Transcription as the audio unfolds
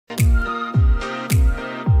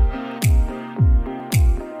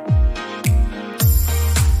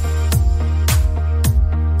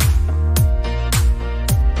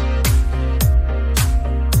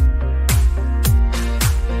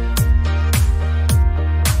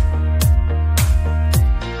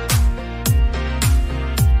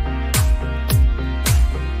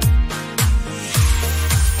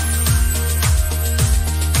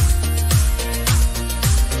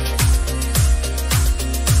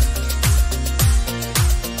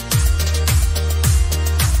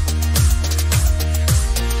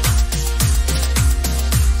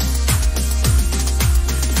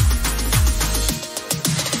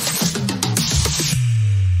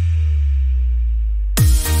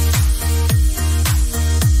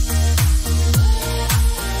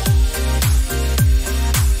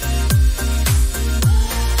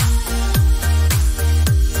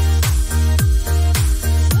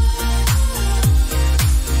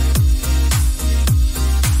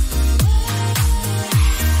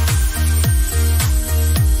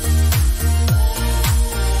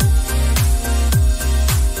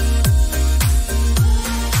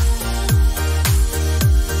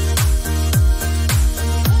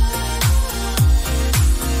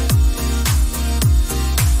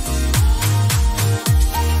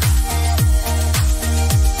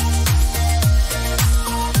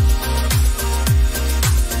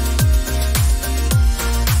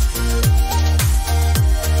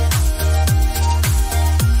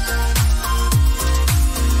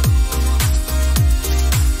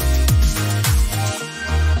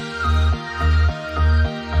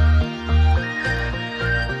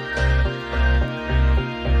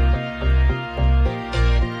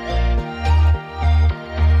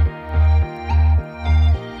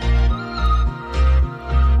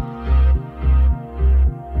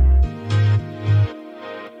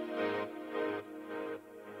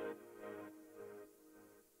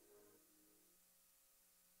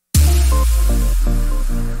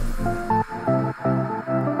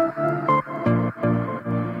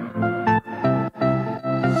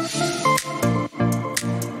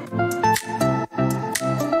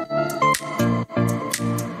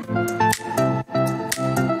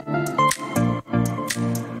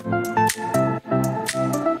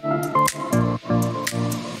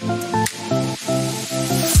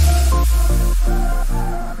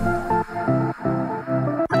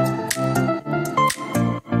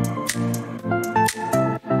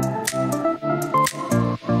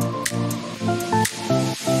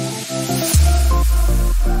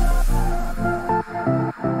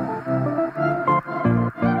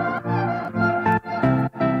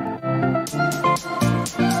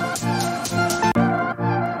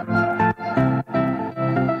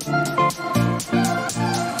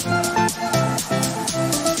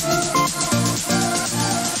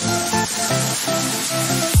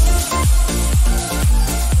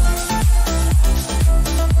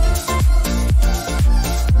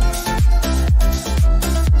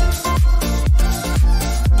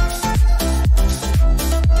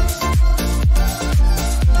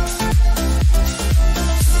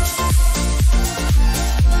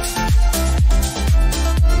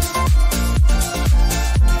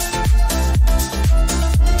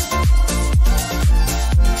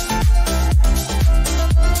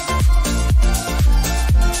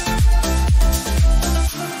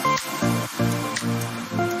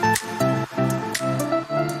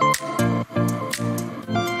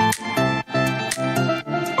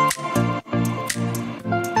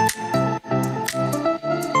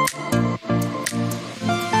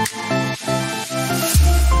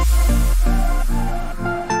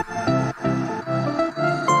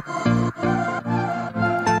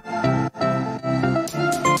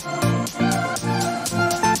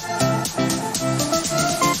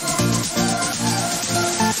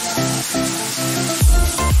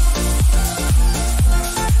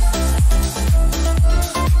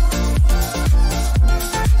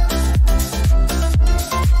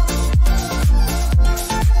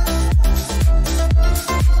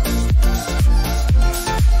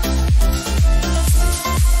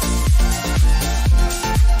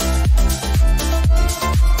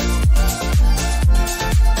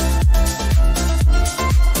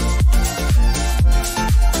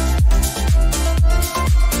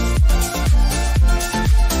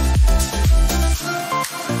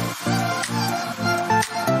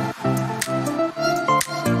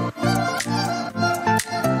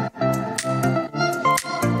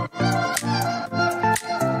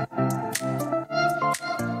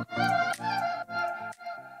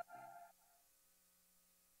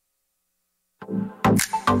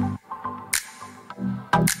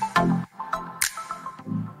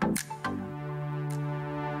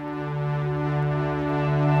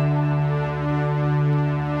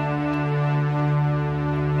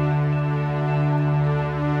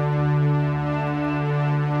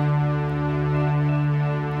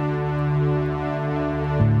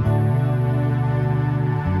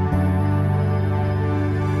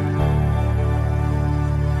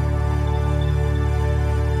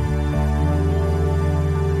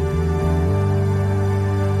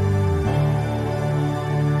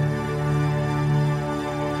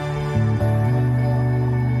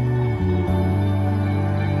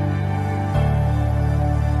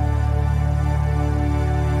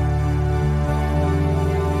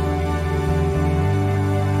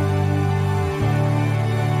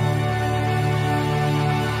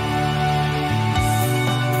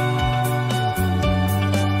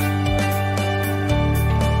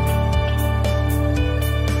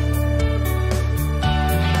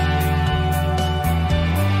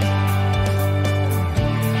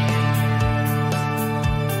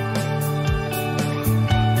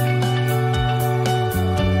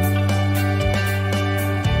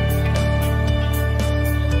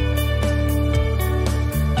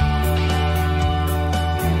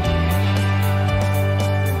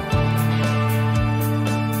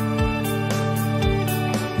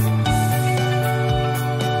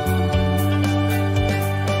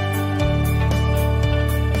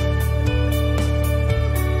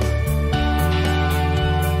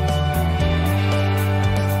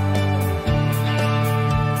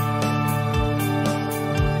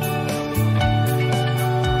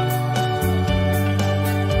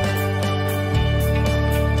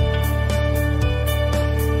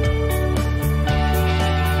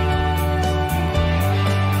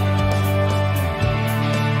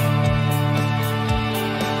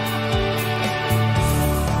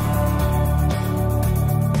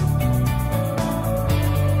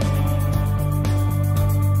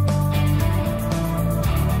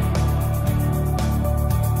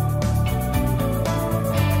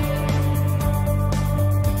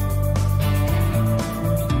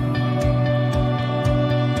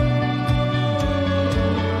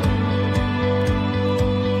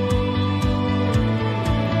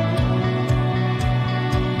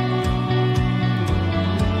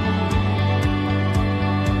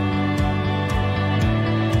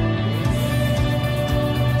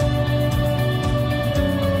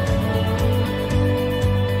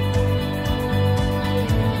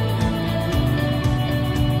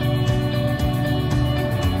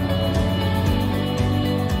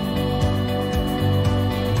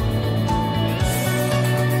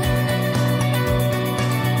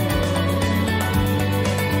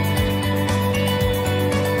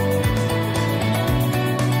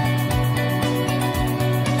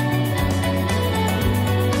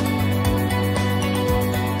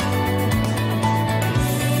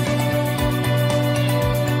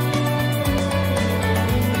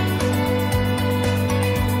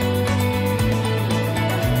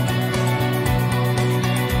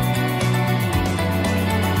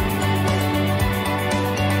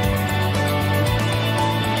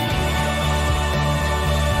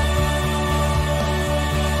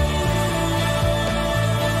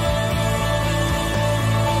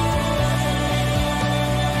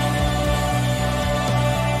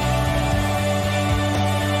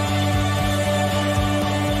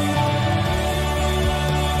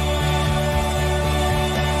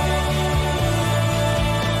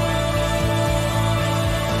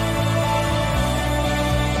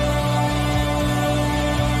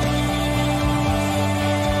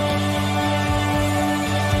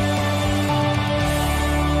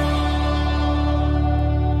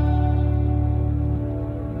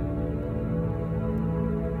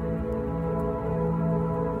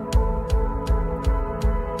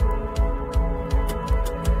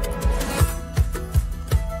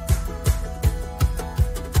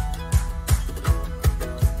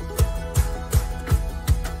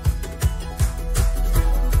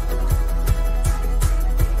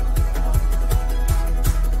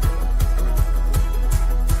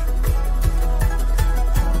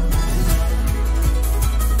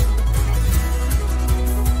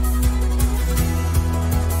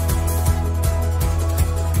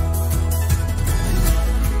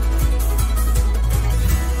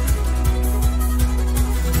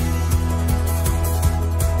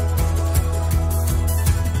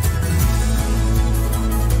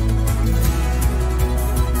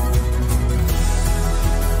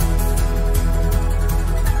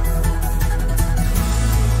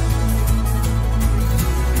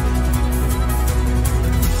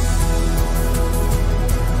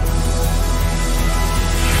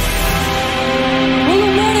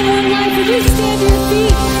Please stand to your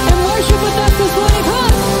feet and worship with us this morning. Come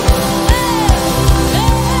on.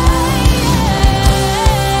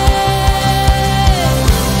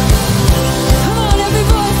 Come on, every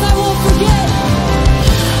voice. I won't forget.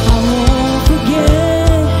 I won't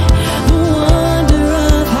forget the wonder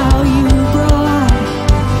of how you brought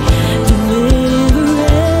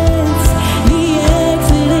deliverance, the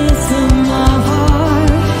exodus in my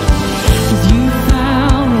heart. 'Cause you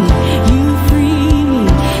found me, you freed me,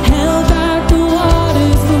 held back the wall.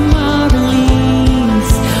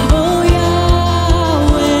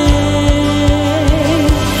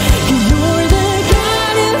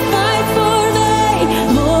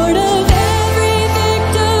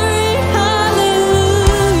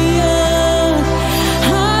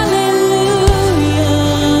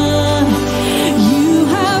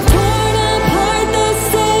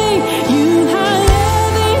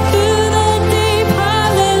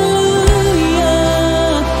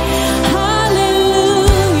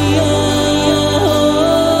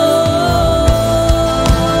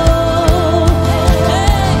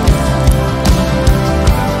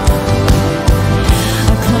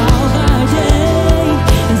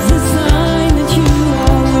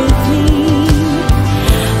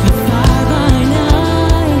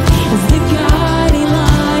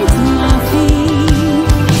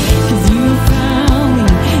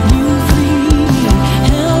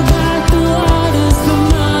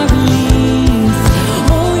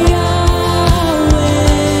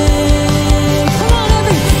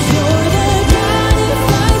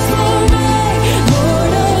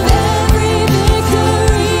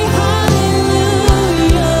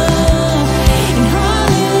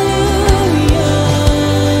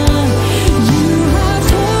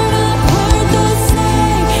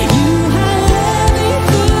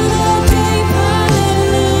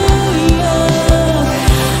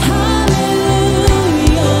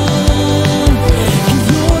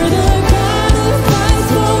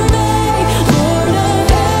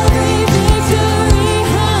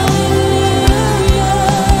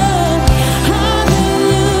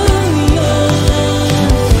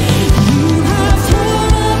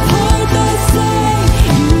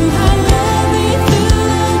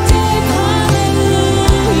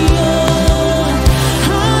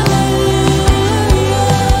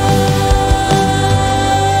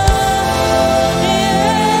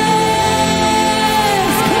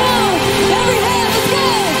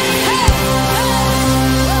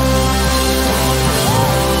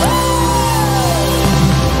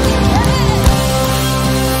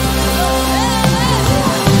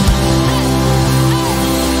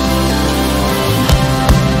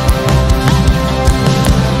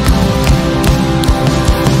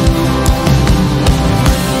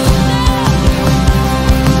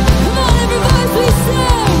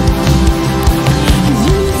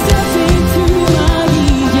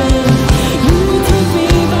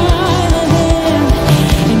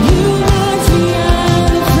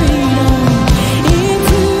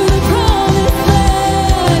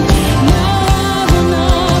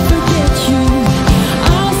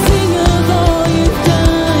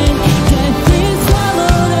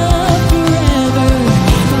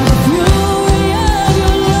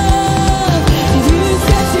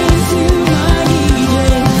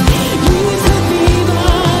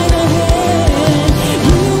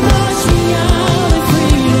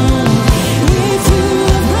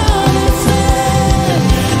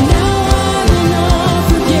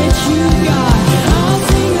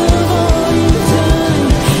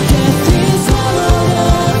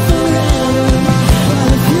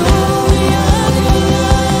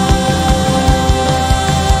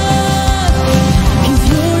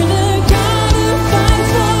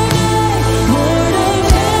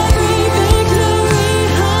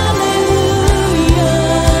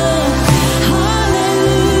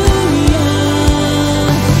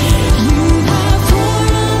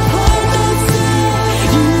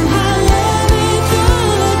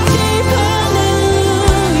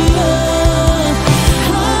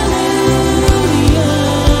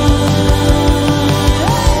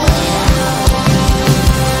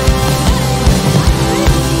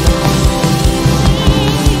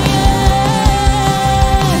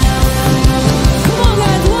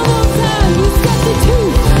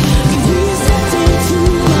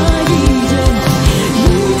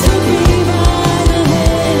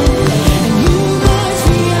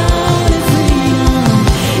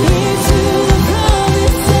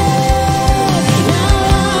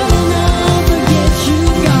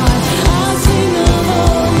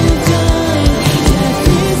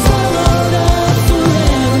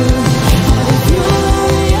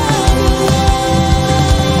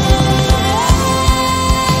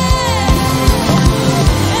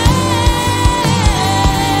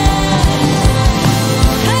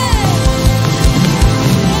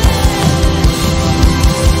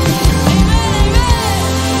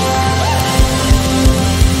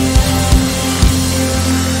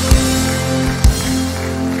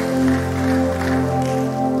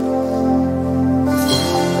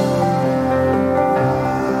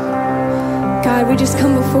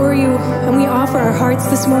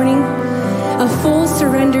 this morning, a full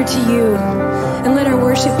surrender to you, and let our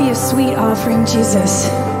worship be a sweet offering, Jesus.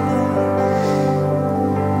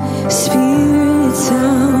 Spirit,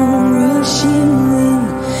 sound, rushing wind,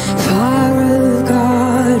 fire of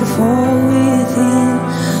God, fall within.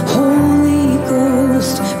 Holy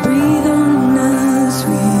Ghost, breathe on us,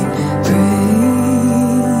 we pray.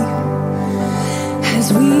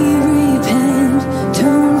 As we repent,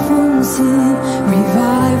 turn from sin,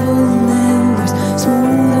 revival embers,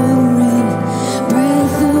 smoldering,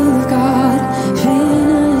 breath of God, fan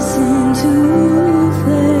us into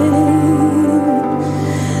flame.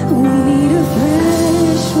 We need a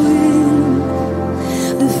fresh wind,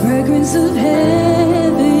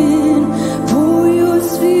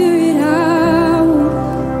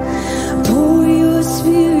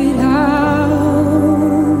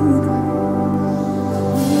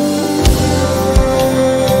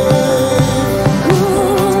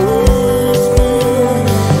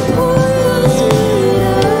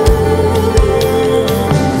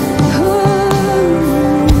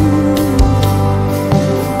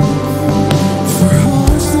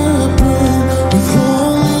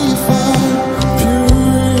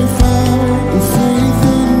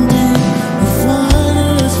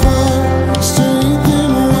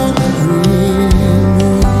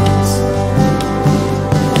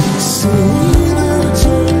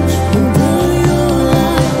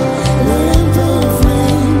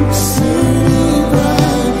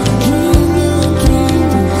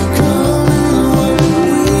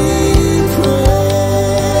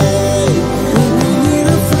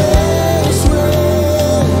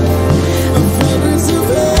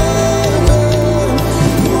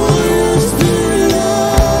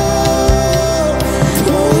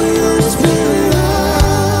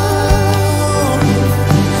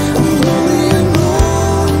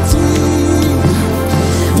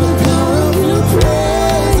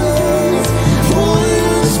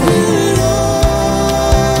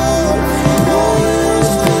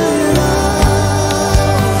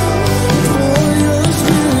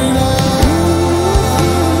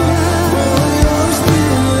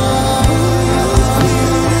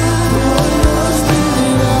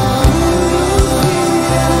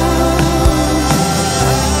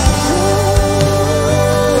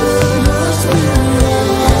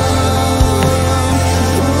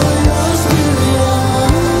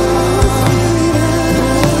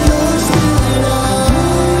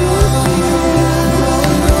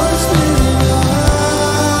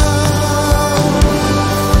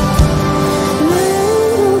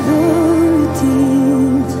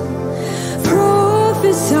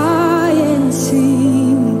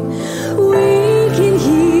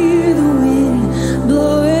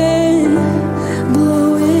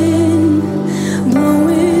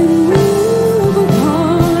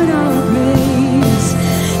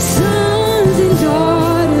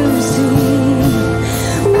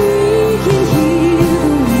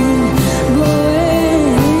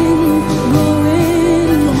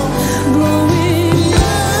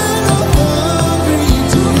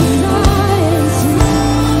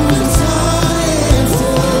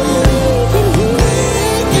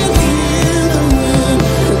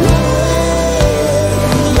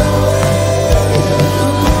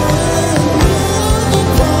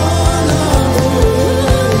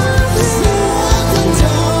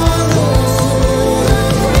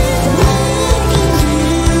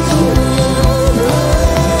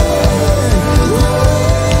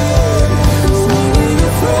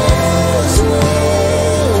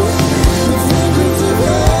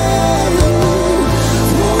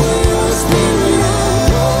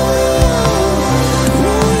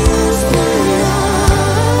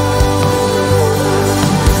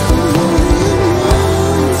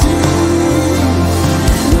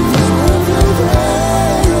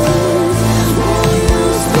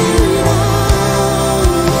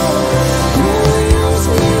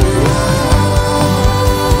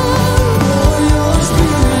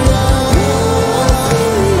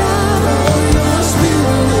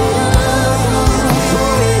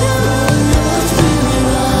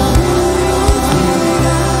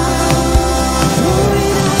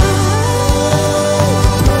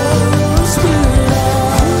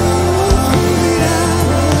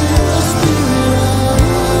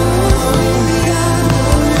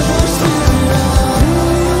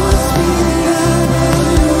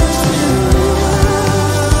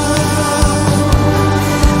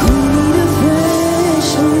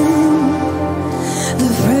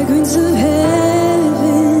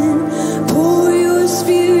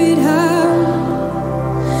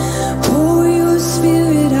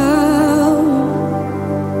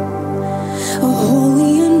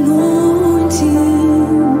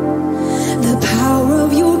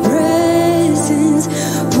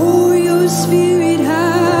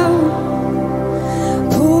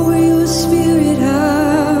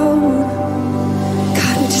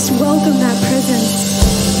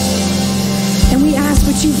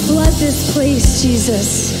 place, Jesus.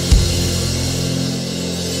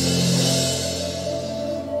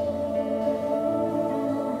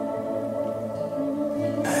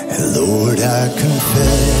 And Lord, I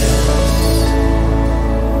confess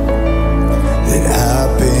that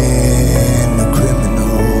I've been a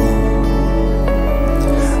criminal,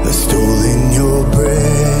 I've stolen your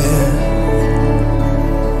breath,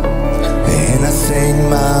 and I sang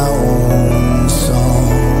my own song.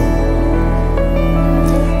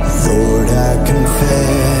 Lord, I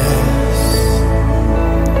confess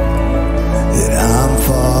that I'm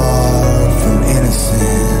far from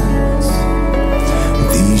innocence.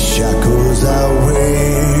 These shackles I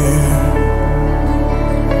wear,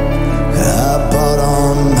 I bought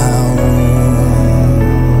on my own.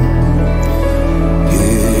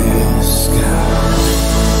 Yes, God.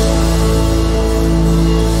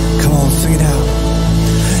 Come on, sing it out.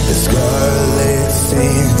 The scarlet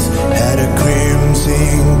saints had a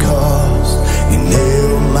crimson cause. You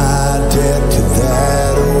nailed my death to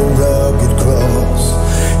that old rugged cross.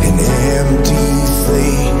 An empty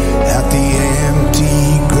slate at the empty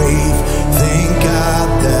grave. Thank God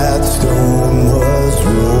that stone was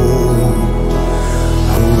rolled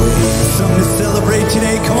away. Something to celebrate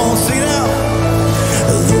today. Come on, sing it out.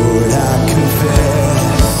 Lord, I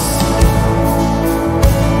confess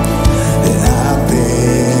that I've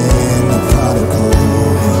been a prodigal,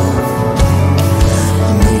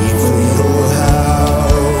 made for your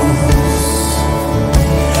house,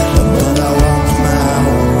 but I walked my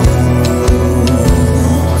own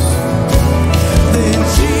rules. Then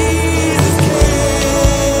Jesus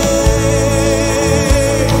came,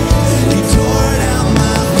 He tore down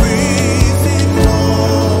my prison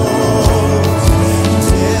walls.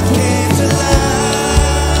 Death came to life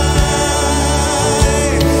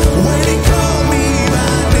when He called me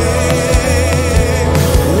by name.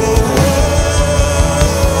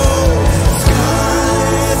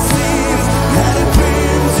 Scarlet seas had a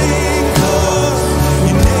crimson cause.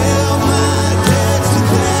 You nailed my death to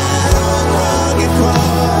that old rugged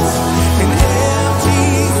cross. An empty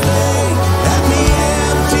slate at the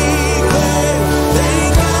empty grave.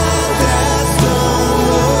 Thank God that stone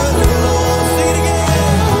was rolled. Sing it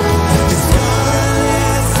again. The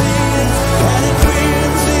scarlet seas had a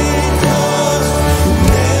crimson cause. You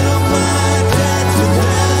nailed my death to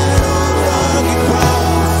that old rugged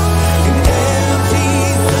cross. An empty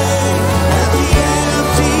slate at the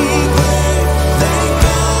empty grave. Thank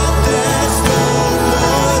God that stone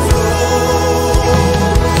was rolled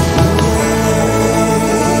away.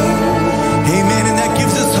 Amen. And that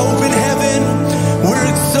gives us hope in heaven. We're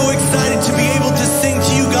so excited to be able to sing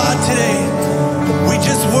to you, God, today. We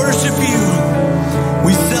just worship you.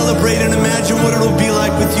 We celebrate and imagine what it'll be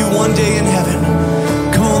like with you one day in heaven.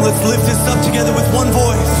 Come on, let's lift this up together with one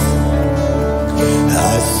voice.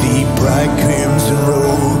 I see bright crimson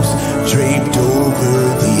robes draped over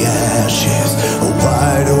the ashes, a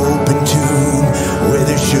wide open tomb where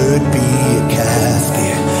there should be a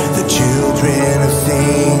casket. The children are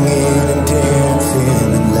singing and dancing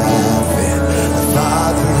and laughing. The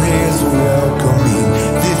Father is welcoming.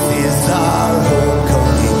 This is our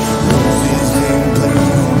homecoming. Roses in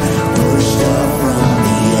bloom, pushed up from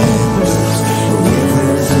the embers.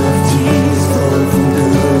 Rivers of tears flow from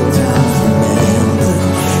good times remembered.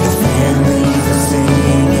 The families are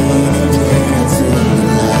singing and dancing and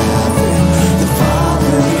laughing. The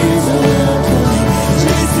Father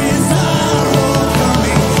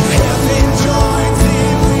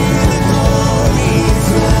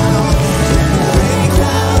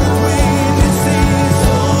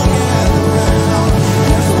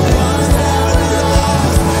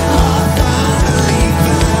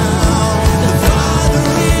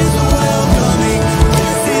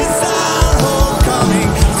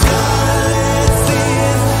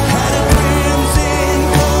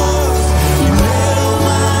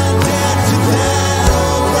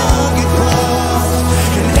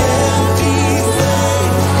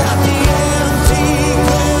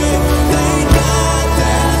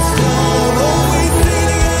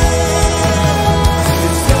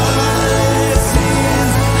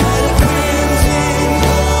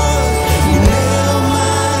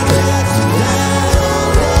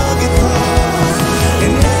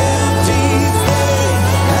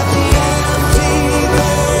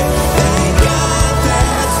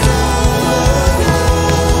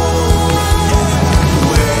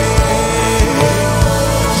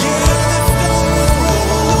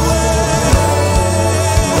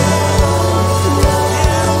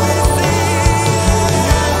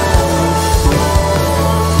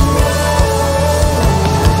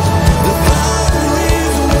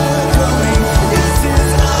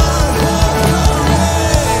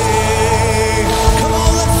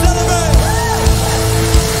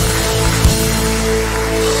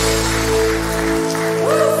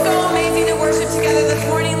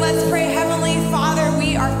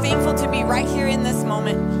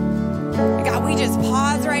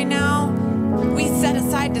set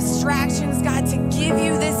aside distractions, God, to give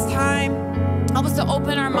you this time. Help us to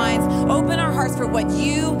open our minds, open our hearts for what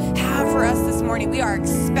you have for us this morning. We are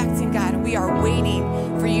expecting, God, and we are waiting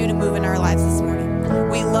for you to move in our lives this morning.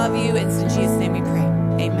 We love you. It's in Jesus' name we pray.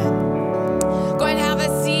 Amen. Go ahead and have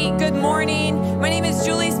a seat. Good morning. My name is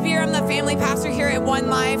Julie Spear. I'm the family pastor here at One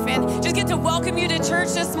Life, and just get to welcome you to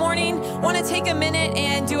church this morning. Want to take a minute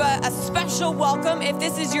and do a special welcome. If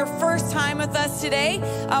this is your first time with us today,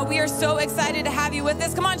 we are so excited to have you with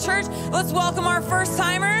us. Come on, church. Let's welcome our first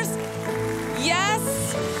timers. Yes.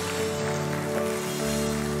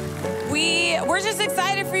 We're just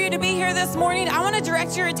excited for you to be here this morning. I want to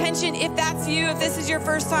direct your attention, if that's you, if this is your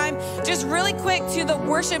first time, just really quick to the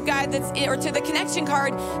worship guide or to the connection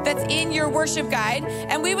card that's in your worship guide.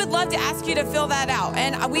 And we would love to ask you to fill that out.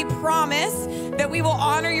 And we promise that we will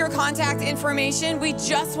honor your contact information. We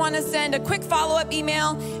just want to send a quick follow-up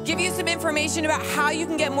email, give you some information about how you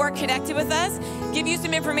can get more connected with us, give you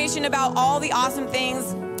some information about all the awesome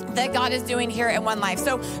things that God is doing here at One Life.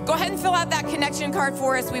 So go ahead and fill out that connection card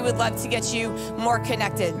for us. We would love to get you more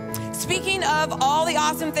connected. Speaking of all the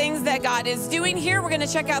awesome things that God is doing here, we're going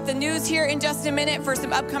to check out the news here in just a minute for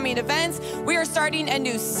some upcoming events. We are starting a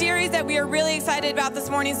new series that we are really excited about this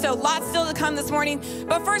morning. So lots still to come this morning.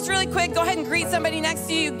 But first, really quick, go ahead and greet somebody next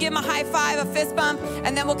to you. Give them a high five, a fist bump,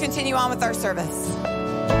 and then we'll continue on with our service.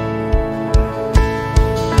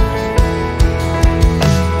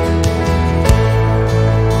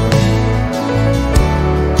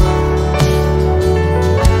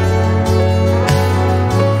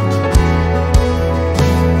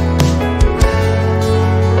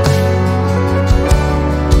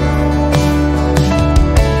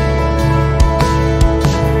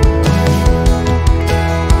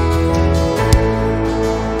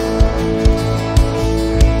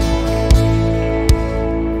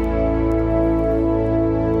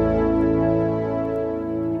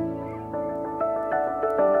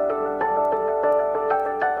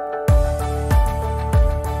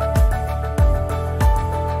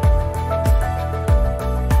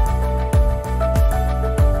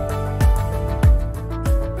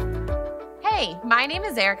 My name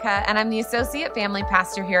is Erica, and I'm the Associate Family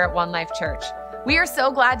Pastor here at One Life Church. We are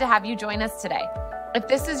so glad to have you join us today. If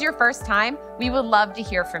this is your first time, we would love to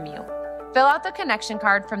hear from you. Fill out the connection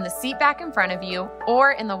card from the seat back in front of you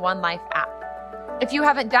or in the One Life app. If you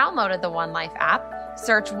haven't downloaded the One Life app,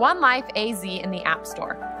 search One Life AZ in the App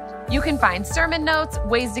Store. You can find sermon notes,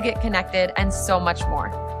 ways to get connected, and so much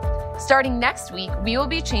more. Starting next week, we will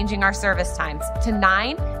be changing our service times to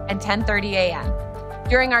 9 and 10:30 a.m.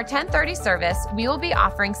 During our 10:30 service, we will be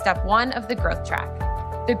offering step 1 of the Growth Track.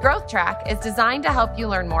 The Growth Track is designed to help you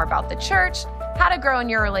learn more about the church, how to grow in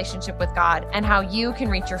your relationship with God, and how you can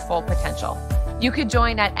reach your full potential. You could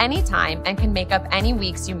join at any time and can make up any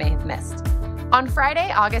weeks you may have missed. On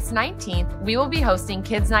Friday, August 19th, we will be hosting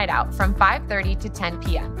Kids Night Out from 5:30 to 10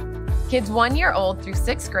 p.m. Kids 1 year old through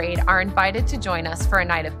 6th grade are invited to join us for a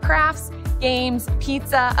night of crafts, games,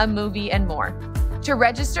 pizza, a movie, and more. To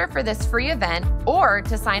register for this free event or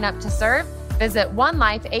to sign up to serve, visit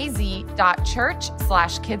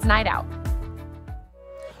onelifeaz.church/kidsnightout.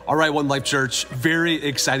 All right, One Life Church, very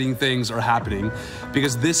exciting things are happening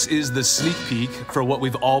because this is the sneak peek for what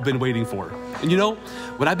we've all been waiting for. And you know,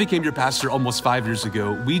 when I became your pastor almost 5 years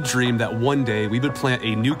ago, we dreamed that one day we would plant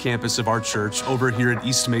a new campus of our church over here in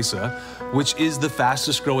East Mesa, which is the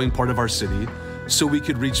fastest growing part of our city, so we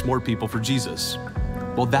could reach more people for Jesus.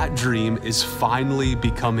 Well, that dream is finally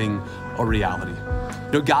becoming a reality.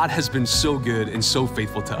 You know, God has been so good and so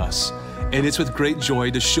faithful to us. And it's with great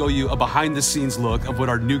joy to show you a behind the scenes look of what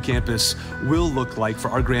our new campus will look like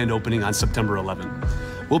for our grand opening on September 11th.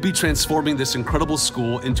 We'll be transforming this incredible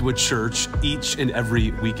school into a church each and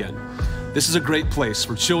every weekend. This is a great place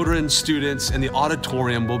for children, students, and the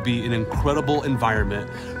auditorium will be an incredible environment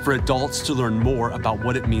for adults to learn more about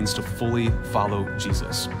what it means to fully follow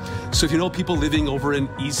Jesus. So if you know people living over in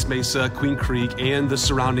East Mesa, Queen Creek, and the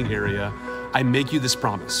surrounding area, I make you this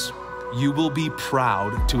promise. You will be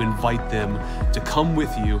proud to invite them to come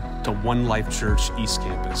with you to One Life Church East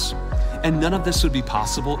Campus. And none of this would be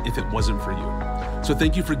possible if it wasn't for you. So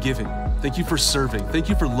thank you for giving. Thank you for serving. Thank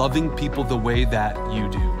you for loving people the way that you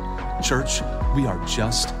do. Church, we are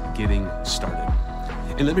just getting started.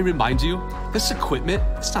 And let me remind you, this equipment,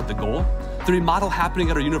 it's not the goal. The remodel happening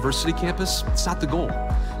at our university campus, it's not the goal.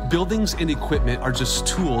 Buildings and equipment are just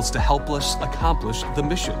tools to help us accomplish the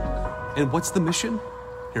mission. And what's the mission?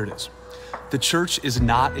 Here it is. The church is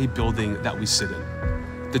not a building that we sit in.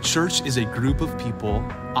 The church is a group of people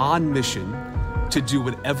on mission to do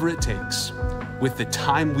whatever it takes with the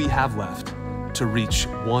time we have left to reach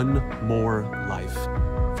one more life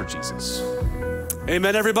for Jesus.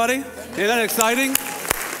 Amen, everybody? Isn't that exciting?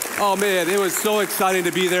 Oh man, it was so exciting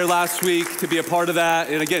to be there last week, to be a part of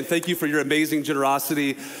that. And again, thank you for your amazing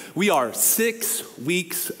generosity. We are 6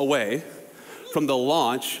 weeks away from the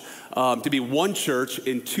launch to be one church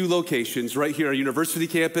in 2 locations, right here at our university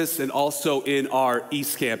campus and also in our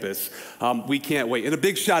East Campus. We can't wait. And a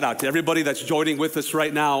big shout out to everybody that's joining with us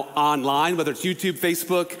right now online, whether it's YouTube,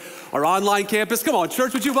 Facebook, our online campus. Come on,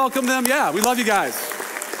 church, would you welcome them? Yeah, we love you guys.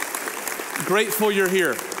 Grateful you're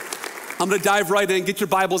here. I'm going to dive right in. Get your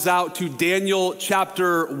Bibles out to Daniel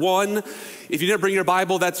chapter 1. If you didn't bring your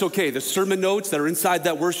Bible, that's okay. The sermon notes that are inside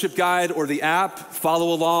that worship guide or the app,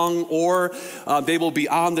 follow along, or they will be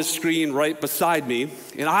on the screen right beside me.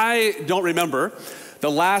 And I don't remember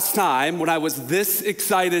the last time when I was this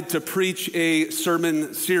excited to preach a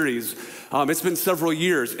sermon series. It's been several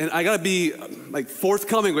years. And I got to be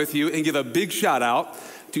forthcoming with you and give a big shout out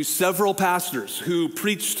to several pastors who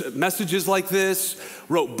preached messages like this,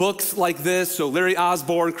 wrote books like this. So Larry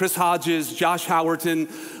Osborne, Chris Hodges, Josh Howerton,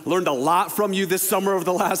 learned a lot from you this summer over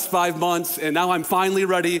the last 5 months. And now I'm finally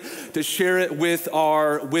ready to share it with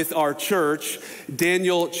our church,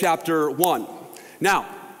 Daniel chapter 1. Now,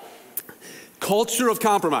 culture of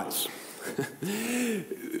compromise.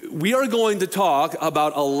 We are going to talk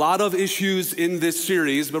about a lot of issues in this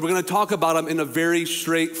series, but we're going to talk about them in a very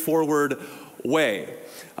straightforward way.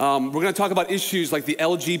 We're going to talk about issues like the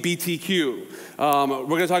LGBTQ. We're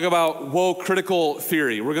going to talk about woke critical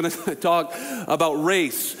theory. We're going to talk about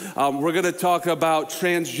race. We're going to talk about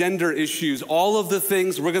transgender issues. All of the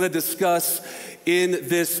things we're going to discuss in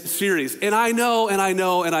this series. And I know,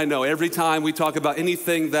 every time we talk about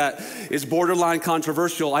anything that is borderline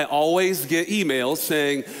controversial, I always get emails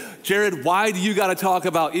saying, Jared, why do you got to talk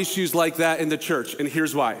about issues like that in the church? And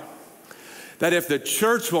here's why. That if the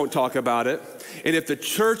church won't talk about it, and if the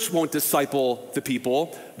church won't disciple the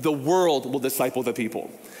people, the world will disciple the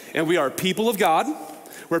people. And we are people of God.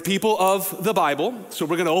 We're people of the Bible. So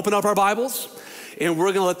we're going to open up our Bibles, and we're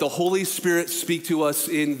going to let the Holy Spirit speak to us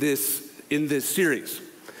in this series.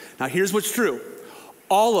 Now, here's what's true.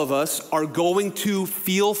 All of us are going to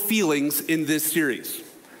feel feelings in this series.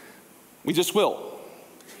 We just will.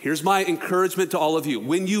 Here's my encouragement to all of you.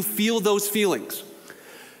 When you feel those feelings,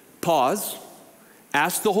 pause,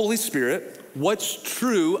 ask the Holy Spirit, what's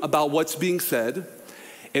true about what's being said?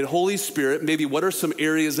 And Holy Spirit, maybe what are some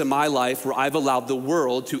areas in my life where I've allowed the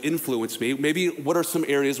world to influence me? Maybe what are some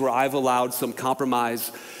areas where I've allowed some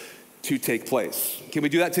compromise to take place? Can we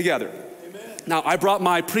do that together? Amen. Now, I brought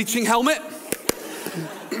my preaching helmet.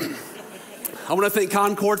 I want to thank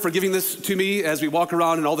Concord for giving this to me as we walk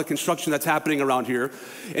around and all the construction that's happening around here.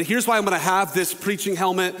 And here's why I'm going to have this preaching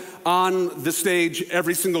helmet on the stage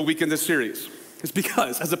every single week in this series. It's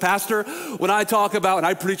because as a pastor, when I talk about and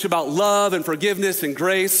I preach about love and forgiveness and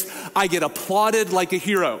grace, I get applauded like a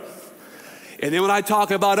hero. And then when I talk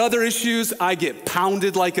about other issues, I get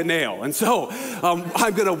pounded like a nail. And so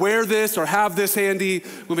I'm going to wear this or have this handy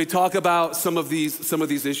when we talk about some of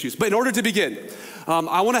these issues. But in order to begin,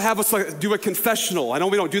 I want to have us do a confessional. I know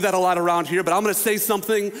we don't do that a lot around here, but I'm going to say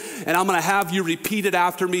something and I'm going to have you repeat it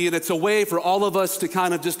after me. And it's a way for all of us to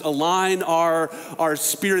kind of just align our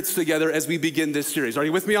spirits together as we begin this series. Are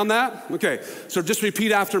you with me on that? Okay, so just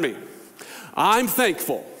repeat after me. I'm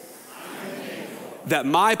thankful that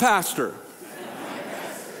my pastor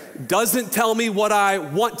doesn't tell me what I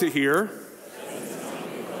want to hear,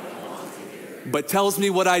 but tells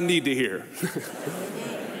me what I need to hear.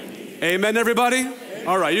 Amen, everybody?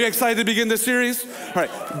 All right, you excited to begin this series? All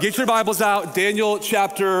right, get your Bibles out, Daniel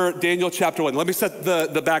chapter 1. Let me set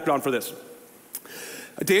the background for this.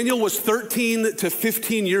 Daniel was 13 to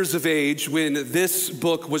 15 years of age when this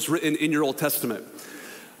book was written in your Old Testament.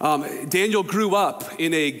 Daniel grew up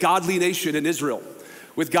in a godly nation in Israel,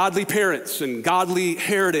 with godly parents and godly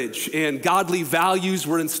heritage, and godly values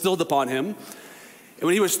were instilled upon him. And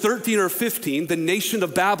when he was 13 or 15, the nation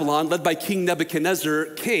of Babylon, led by King Nebuchadnezzar,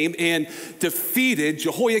 came and defeated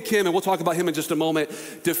Jehoiakim, and we'll talk about him in just a moment,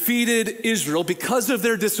 defeated Israel because of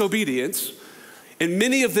their disobedience. And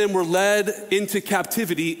many of them were led into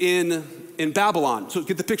captivity in Babylon. So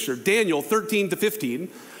get the picture. Daniel, 13 to 15,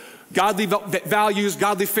 godly values,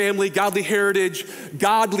 godly family, godly heritage,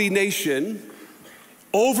 godly nation.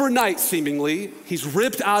 Overnight, seemingly, he's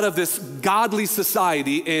ripped out of this godly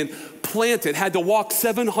society and planted, had to walk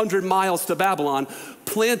 700 miles to Babylon,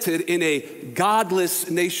 planted in a godless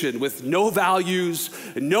nation with no values,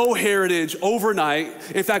 no heritage, overnight.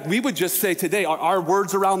 In fact, we would just say today, our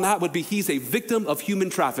words around that would be he's a victim of human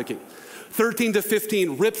trafficking. 13 to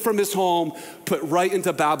 15, ripped from his home, put right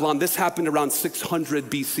into Babylon. This happened around 600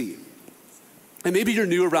 BC. And maybe you're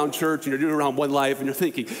new around church and you're new around One Life and you're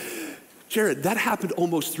thinking, Jared, that happened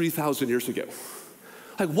almost 3,000 years ago.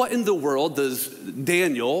 Like, what in the world does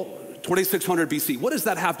Daniel, 2600 BC, what does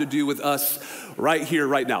that have to do with us right here,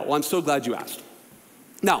 right now? Well, I'm so glad you asked.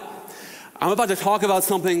 Now, I'm about to talk about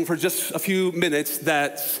something for just a few minutes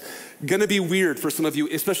that's gonna be weird for some of you,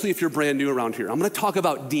 especially if you're brand new around here. I'm gonna talk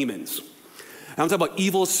about demons. I'm gonna talk about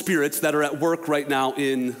evil spirits that are at work right now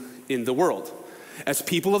in the world. As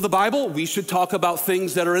people of the Bible, we should talk about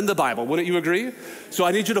things that are in the Bible. Wouldn't you agree? So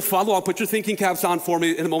I need you to follow on, put your thinking caps on for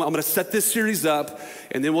me in a moment. I'm gonna set this series up,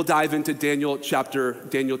 and then we'll dive into Daniel chapter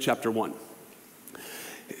 1.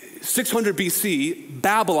 600 BC,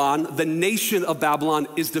 Babylon, the nation of Babylon,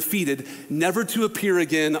 is defeated, never to appear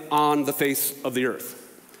again on the face of the earth.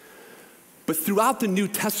 But throughout the New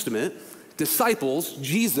Testament, disciples,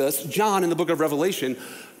 Jesus, John in the book of Revelation,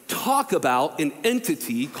 talk about an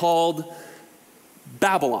entity called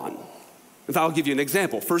Babylon. In fact, I'll give you an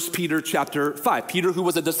example. 1 Peter chapter 5. Peter, who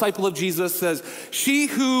was a disciple of Jesus, says, "She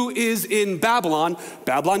who is in Babylon,"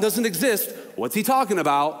 Babylon doesn't exist. What's he talking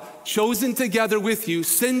about? "Chosen together with you,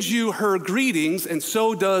 sends you her greetings, and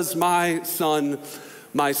so does my son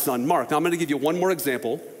Mark." Now I'm gonna give you one more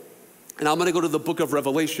example, and I'm gonna go to the book of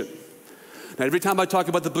Revelation. Now every time I talk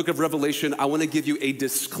about the book of Revelation, I wanna give you a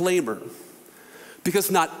disclaimer, because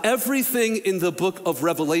not everything in the book of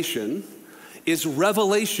Revelation is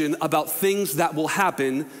revelation about things that will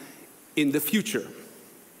happen in the future.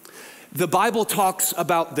 The Bible talks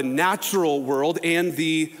about the natural world and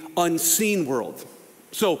the unseen world.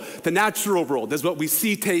 So the natural world is what we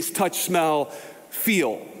see, taste, touch, smell,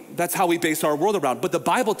 feel. That's how we base our world around. But the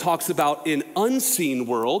Bible talks about an unseen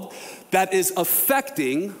world that is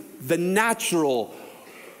affecting the natural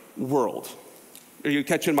world. Are you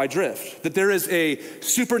catching my drift? That there is a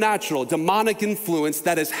supernatural, demonic influence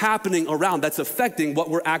that is happening around, that's affecting what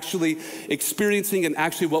we're actually experiencing and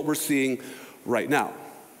actually what we're seeing right now.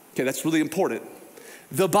 Okay, that's really important.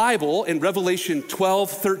 The Bible in Revelation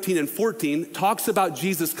 12, 13, and 14 talks about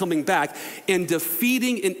Jesus coming back and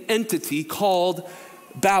defeating an entity called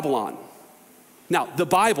Babylon. Now, the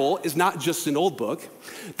Bible is not just an old book.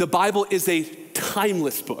 The Bible is a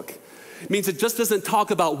timeless book. It means it just doesn't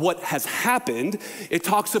talk about what has happened, it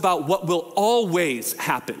talks about what will always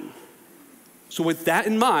happen. So with that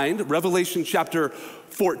in mind, Revelation chapter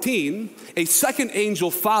 14, a second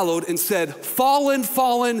angel followed and said, "Fallen,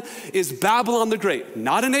 fallen is Babylon the Great,"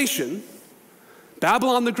 not a nation,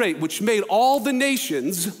 Babylon the Great, which made all the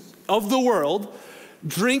nations of the world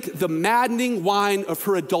drink the maddening wine of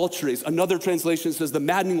her adulteries. Another translation says the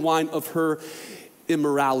maddening wine of her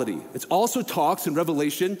immorality. It also talks in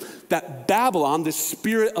Revelation that Babylon, the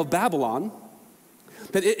spirit of Babylon,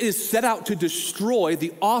 that it is set out to destroy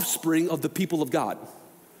the offspring of the people of God.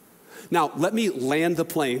 Now, let me land the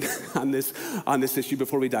plane on this issue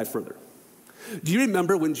before we dive further. Do you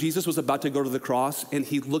remember when Jesus was about to go to the cross and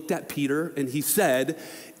he looked at Peter and he said,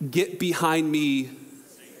 get behind me,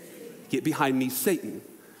 Satan."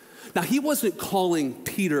 Now, he wasn't calling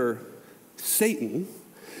Peter Satan.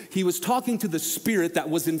 He was talking to the spirit that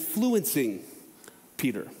was influencing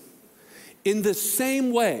Peter. In the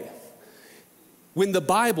same way, when the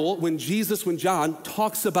Bible, when John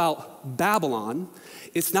talks about Babylon,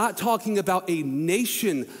 it's not talking about a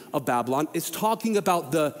nation of Babylon, it's talking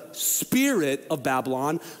about the spirit of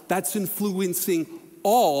Babylon that's influencing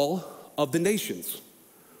all of the nations.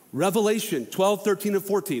 Revelation 12, 13, and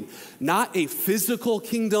 14, not a physical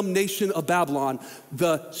kingdom nation of Babylon,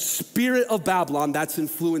 the spirit of Babylon that's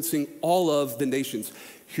influencing all of the nations.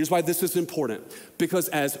 Here's why this is important. Because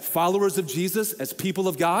as followers of Jesus, as people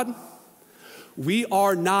of God, we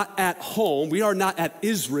are not at home, we are not at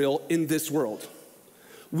Israel in this world.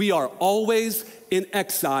 We are always in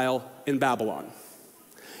exile in Babylon.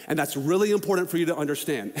 And that's really important for you to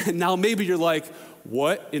understand. And now maybe you're like,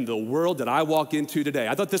 what in the world did I walk into today?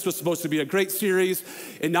 I thought this was supposed to be a great series,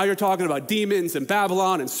 and now you're talking about demons and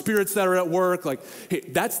Babylon and spirits that are at work. Like, hey,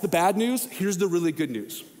 that's the bad news. Here's the really good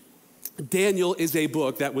news. Daniel is a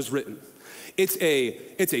book that was written. It's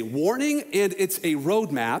a warning and it's a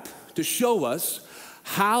roadmap to show us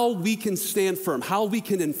how we can stand firm, how we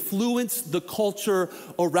can influence the culture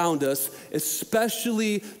around us,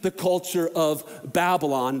 especially the culture of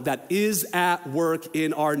Babylon that is at work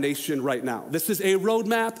in our nation right now. This is a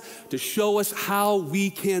roadmap to show us how we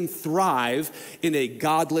can thrive in a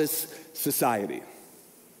godless society.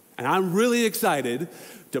 And I'm really excited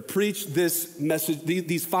to preach this message,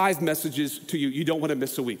 these 5 messages to you. You don't want to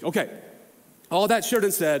miss a week. Okay, all that shared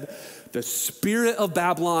and said, the spirit of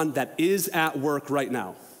Babylon that is at work right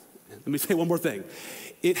now. Let me say one more thing.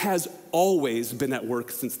 It has always been at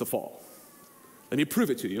work since the fall. Let me prove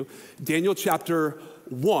it to you. Daniel chapter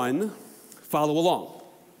 1, follow along.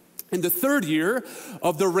 In the 3rd year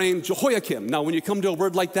of the reign Jehoiakim. Now, when you come to a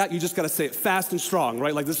word like that, you just got to say it fast and strong,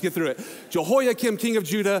 right? Like, let's get through it. Jehoiakim, king of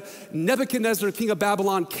Judah, Nebuchadnezzar, king of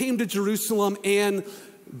Babylon, came to Jerusalem and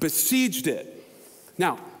besieged it.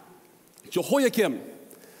 Now, Jehoiakim,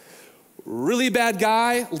 really bad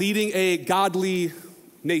guy leading a godly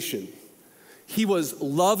nation. He was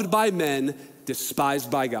loved by men, despised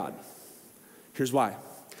by God. Here's why.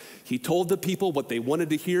 He told the people what they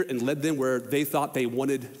wanted to hear and led them where they thought they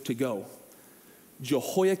wanted to go.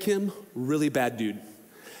 Jehoiakim, really bad dude.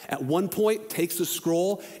 At one point, takes a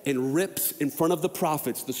scroll and rips in front of the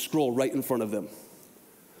prophets the scroll right in front of them.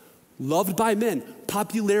 Loved by men,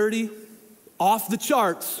 popularity off the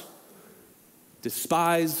charts,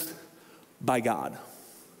 despised by God.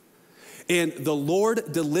 And the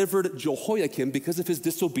Lord delivered Jehoiakim because of his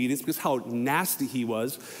disobedience, because how nasty he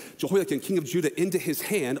was, Jehoiakim, king of Judah, into his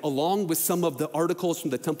hand, along with some of the articles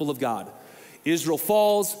from the temple of God. Israel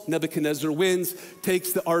falls, Nebuchadnezzar wins,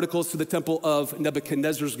 takes the articles to the temple of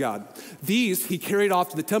Nebuchadnezzar's God. These he carried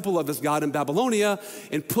off to the temple of his God in Babylonia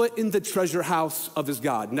and put in the treasure house of his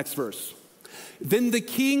God. Next verse. Then the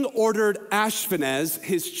king ordered Ashpenaz,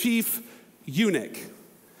 his chief eunuch.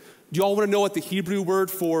 Do you all want to know what the Hebrew word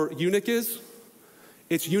for eunuch is?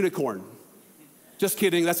 It's unicorn. Just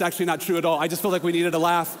kidding, that's actually not true at all. I just felt like we needed a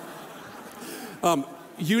laugh.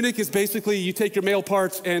 Eunuch is basically, you take your male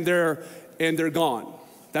parts and they're gone.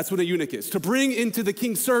 That's what a eunuch is. To bring into the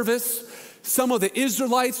king's service some of the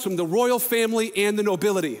Israelites from the royal family and the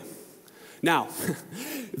nobility. Now,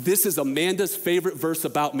 this is Amanda's favorite verse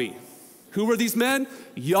about me. Who were these men?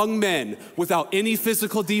 Young men without any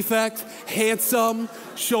physical defect, handsome,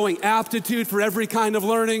 showing aptitude for every kind of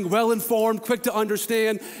learning, well-informed, quick to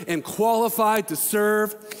understand, and qualified to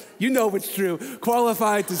serve. You know it's true.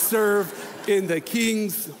 Qualified to serve in the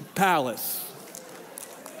king's palace.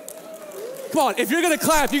 Come on, if you're gonna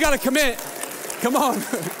clap, you gotta commit. Come on.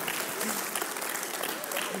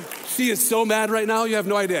 She is so mad right now, you have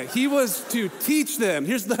no idea. He was to teach them,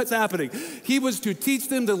 here's what's happening. He was to teach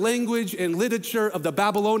them the language and literature of the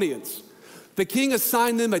Babylonians. The king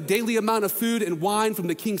assigned them a daily amount of food and wine from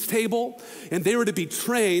the king's table, and they were to be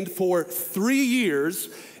trained for 3 years,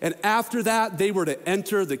 and after that, they were to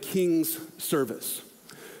enter the king's service.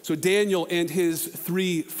 So Daniel and his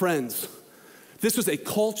 3 friends, this was a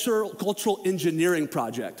cultural engineering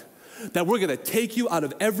project. That we're gonna take you out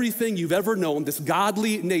of everything you've ever known, this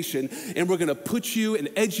godly nation, and we're gonna put you and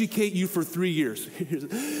educate you for 3 years.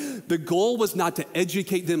 The goal was not to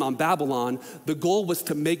educate them on Babylon, the goal was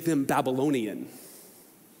to make them Babylonian.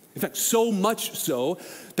 In fact, so much so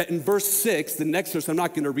that in verse 6, the next verse, I'm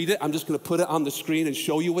not gonna read it, I'm just gonna put it on the screen and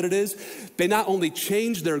show you what it is. They not only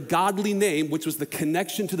changed their godly name, which was the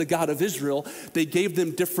connection to the God of Israel, they gave them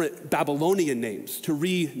different Babylonian names to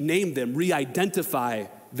rename them, re-identify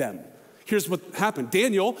them. Here's what happened.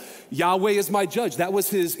 Daniel, Yahweh is my judge. That was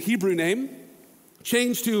his Hebrew name.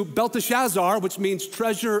 Changed to Belteshazzar, which means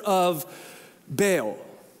treasure of Baal.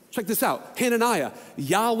 Check this out. Hananiah,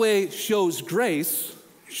 Yahweh shows grace.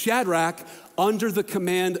 Shadrach, under the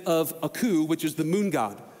command of Aku, which is the moon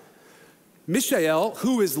god. Mishael,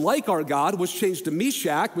 who is like our God, was changed to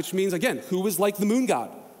Meshach, which means, again, who is like the moon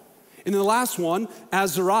god. And then the last one,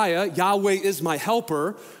 Azariah, Yahweh is my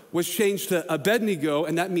helper, was changed to Abednego,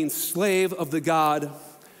 and that means slave of the god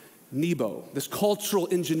Nebo. This cultural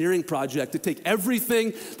engineering project to take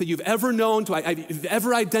everything that you've ever known, you've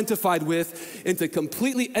ever identified with, and to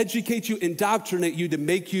completely educate you, indoctrinate you, to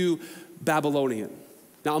make you Babylonian.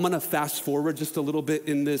 Now I'm gonna fast forward just a little bit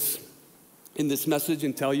in this message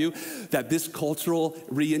and tell you that this cultural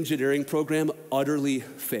re-engineering program utterly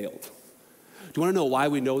failed. Do you wanna know why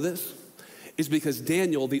we know this? It's because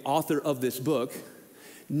Daniel, the author of this book,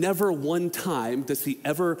 never one time does he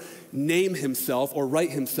ever name himself or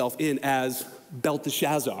write himself in as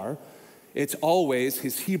Belteshazzar. It's always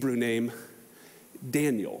his Hebrew name,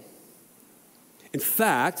 Daniel. In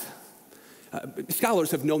fact,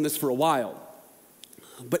 scholars have known this for a while,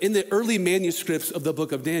 but in the early manuscripts of the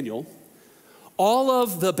book of Daniel, all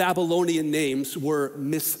of the Babylonian names were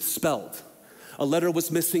misspelled. A letter was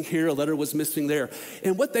missing here, a letter was missing there.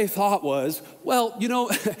 And what they thought was, well, you know,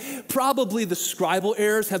 probably the scribal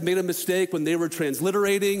errors have made a mistake when they were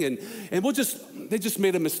transliterating, and they just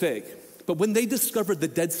made a mistake. But when they discovered the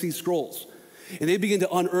Dead Sea Scrolls, and they began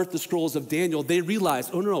to unearth the scrolls of Daniel, they realized,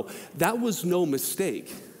 oh no, that was no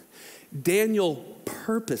mistake. Daniel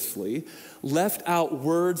purposely left out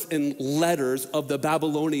words and letters of the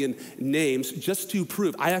Babylonian names just to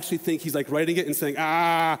prove. I actually think he's like writing it and saying,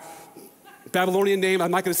 Babylonian name,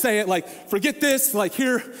 I'm not gonna say it, like, forget this, like,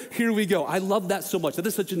 here we go. I love that so much. That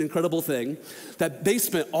is such an incredible thing that they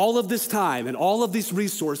spent all of this time and all of these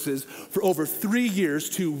resources for over 3 years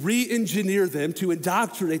to re-engineer them, to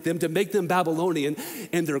indoctrinate them, to make them Babylonian,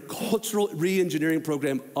 and their cultural re-engineering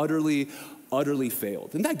program utterly failed.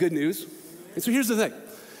 Isn't that good news? And so here's the thing.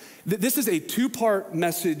 This is a two-part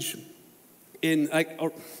message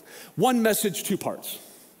one message, 2 parts.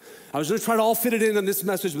 I was gonna try to all fit it in on this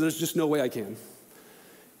message, but there's just no way I can.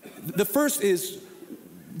 The first is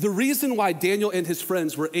the reason why Daniel and his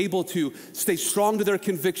friends were able to stay strong to their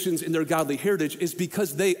convictions in their godly heritage is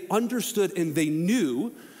because they understood and they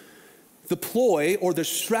knew the ploy or the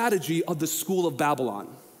strategy of the school of Babylon.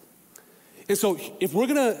 And so if we're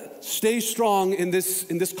gonna stay strong in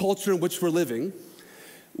this culture in which we're living,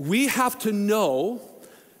 we have to know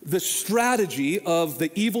the strategy of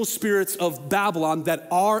the evil spirits of Babylon that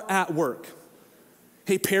are at work.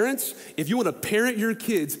 Hey, parents, if you want to parent your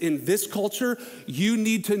kids in this culture, you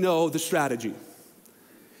need to know the strategy.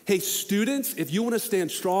 Hey, students, if you want to stand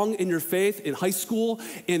strong in your faith in high school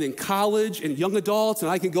and in college and young adults, and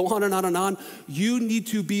I can go on and on and on, you need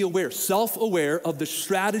to be aware, self-aware of the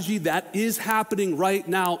strategy that is happening right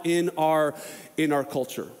now in our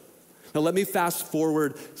culture. Now, let me fast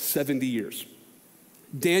forward 70 years.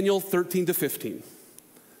 Daniel 13 to 15.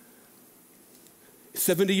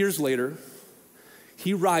 70 years later,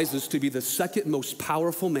 he rises to be the second most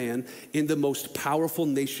powerful man in the most powerful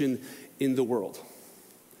nation in the world.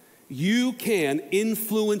 You can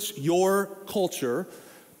influence your culture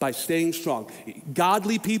by staying strong.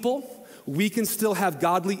 Godly people, we can still have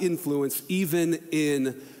godly influence even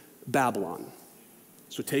in Babylon.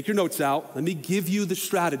 So take your notes out. Let me give you the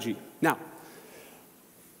strategy. Now,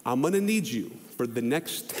 I'm gonna need you for the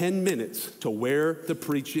next 10 minutes to wear the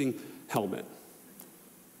preaching helmet.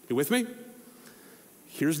 You with me?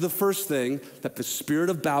 Here's the first thing that the spirit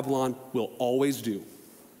of Babylon will always do.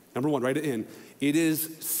 Number 1, write it in. It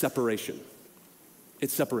is separation.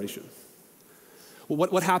 It's separation. Well,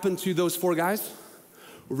 what happened to those 4 guys?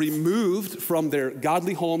 Removed from their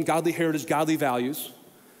godly home, godly heritage, godly values,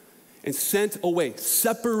 and sent away,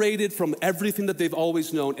 separated from everything that they've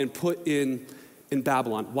always known and put in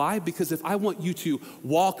Babylon. Why? Because if I want you to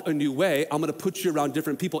walk a new way, I'm gonna put you around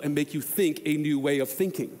different people and make you think a new way of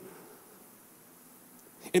thinking.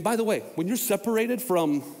 And by the way, when you're separated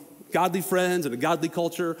from godly friends and a godly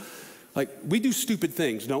culture, like, we do stupid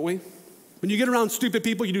things, don't we? When you get around stupid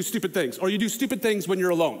people, you do stupid things, or you do stupid things when you're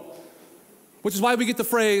alone. Which is why we get the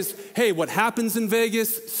phrase, hey, what happens in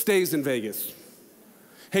Vegas stays in Vegas.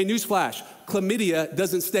 Hey, newsflash, chlamydia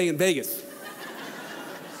doesn't stay in Vegas.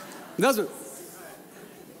 It doesn't.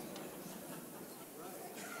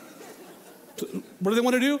 What do they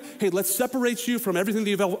want to do? Hey, let's separate you from everything that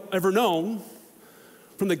you've ever known,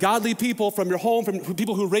 from the godly people, from your home, from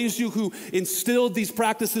people who raised you, who instilled these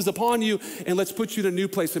practices upon you, and let's put you in a new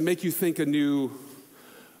place and make you think a new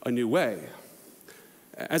way.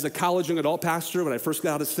 As a college young adult pastor, when I first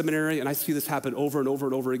got out of seminary, and I see this happen over and over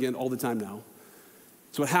and over again all the time now.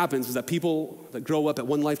 So what happens is that people that grow up at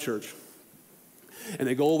One Life Church, and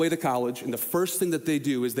they go away to college, and the first thing that they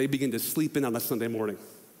do is they begin to sleep in on a Sunday morning.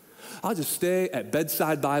 I'll just stay at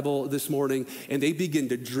Bedside Bible this morning, and they begin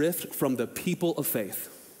to drift from the people of faith.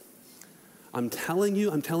 I'm telling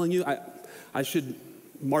you, I should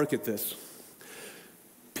market this.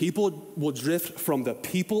 People will drift from the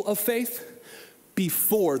people of faith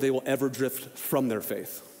before they will ever drift from their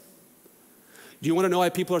faith. Do you want to know why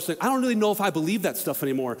people are saying, I don't really know if I believe that stuff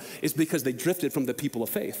anymore? It's because they drifted from the people of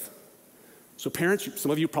faith. So parents,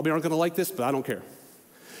 some of you probably aren't going to like this, but I don't care.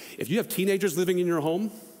 If you have teenagers living in your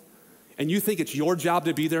home, and you think it's your job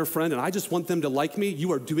to be their friend, and I just want them to like me,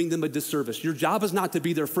 you are doing them a disservice. Your job is not to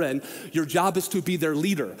be their friend. Your job is to be their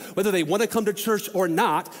leader. Whether they want to come to church or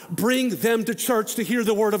not, bring them to church to hear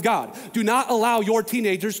the word of God. Do not allow your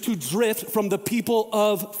teenagers to drift from the people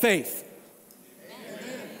of faith.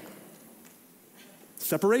 Amen.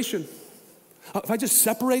 Separation. If I just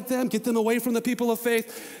separate them, get them away from the people of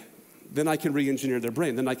faith, then I can re-engineer their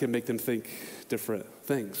brain. Then I can make them think different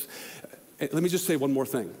things. Let me just say one more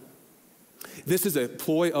thing. This is a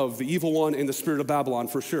ploy of the evil one and the spirit of Babylon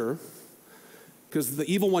for sure, because the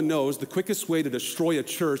evil one knows the quickest way to destroy a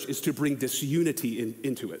church is to bring disunity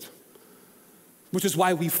into it, which is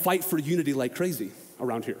why we fight for unity like crazy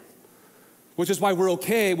around here, which is why we're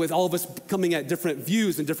okay with all of us coming at different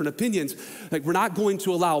views and different opinions. Like, we're not going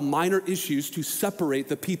to allow minor issues to separate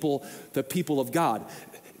the people of God.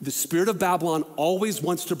 The spirit of Babylon always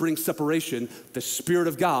wants to bring separation. The spirit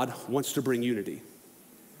of God wants to bring unity.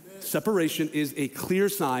 Separation is a clear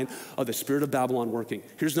sign of the spirit of Babylon working.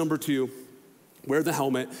 Here's number 2. wear the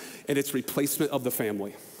helmet, and it's replacement of the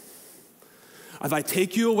family. If I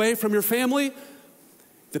take you away from your family,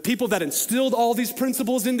 the people that instilled all these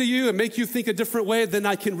principles into you and make you think a different way, then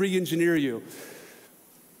I can re-engineer you.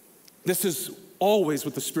 This is always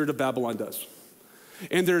what the spirit of Babylon does.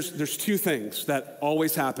 And there's two things that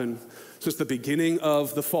always happen since the beginning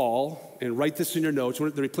of the fall, and write this in your notes, the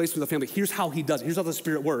replacement of the family. Here's how he does it. Here's how the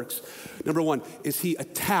spirit works. Number one is he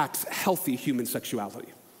attacks healthy human sexuality.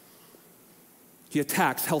 He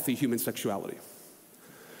attacks healthy human sexuality.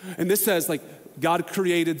 And this says, like, God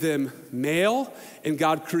created them male and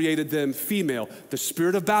God created them female. The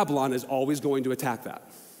spirit of Babylon is always going to attack that.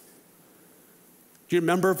 Do you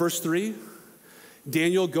remember verse 3?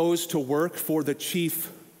 Daniel goes to work for the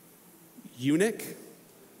chief eunuch.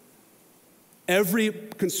 Every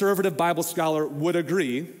conservative Bible scholar would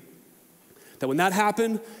agree that when that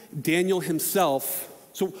happened, Daniel himself,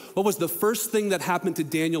 so what was the first thing that happened to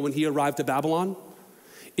Daniel when he arrived to Babylon?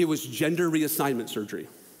 It was gender reassignment surgery.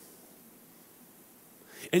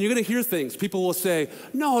 And you're gonna hear things. People will say,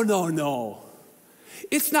 no.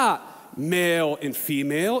 It's not male and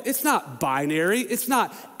female. It's not binary. It's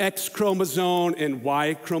not X chromosome and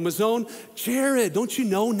Y chromosome. Jared, don't you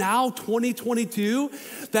know now, 2022,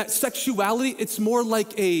 that sexuality, it's more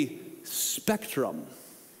like a spectrum.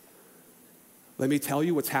 Let me tell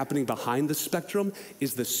you what's happening behind the spectrum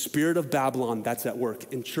is the spirit of Babylon that's at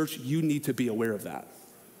work. In church, you need to be aware of that.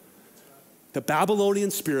 The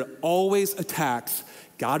Babylonian spirit always attacks.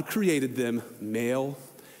 God created them male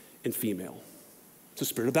and female. It's the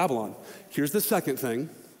spirit of Babylon. Here's the second thing.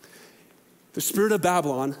 The spirit of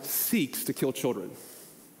Babylon seeks to kill children.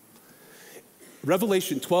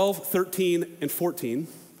 Revelation 12, 13, and 14,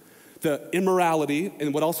 the immorality,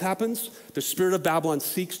 and what else happens? The spirit of Babylon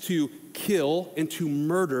seeks to kill and to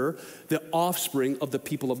murder the offspring of the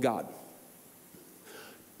people of God.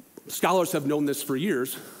 Scholars have known this for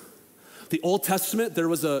years. The Old Testament, there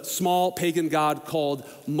was a small pagan god called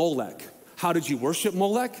Molech. How did you worship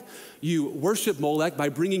Molech? You worship Molech by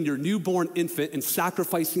bringing your newborn infant and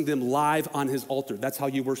sacrificing them live on his altar. That's how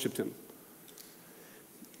you worshiped him.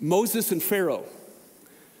 Moses and Pharaoh.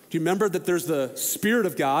 Do you remember that there's the spirit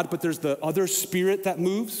of God, but there's the other spirit that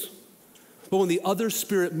moves? But when the other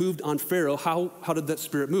spirit moved on Pharaoh, how did that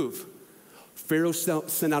spirit move? Pharaoh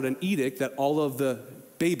sent out an edict that all of the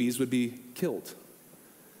babies would be killed.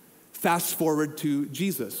 Fast forward to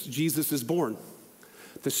Jesus. Jesus is born.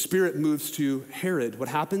 The spirit moves to Herod. What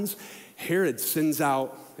happens? Herod sends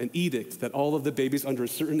out an edict that all of the babies under a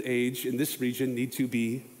certain age in this region need to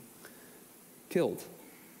be killed.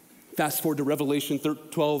 Fast forward to Revelation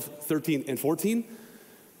 12, 13, and 14,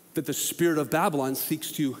 that the spirit of Babylon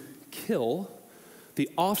seeks to kill the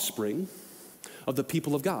offspring of the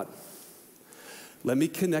people of God. Let me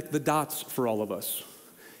connect the dots for all of us.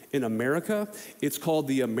 In America, it's called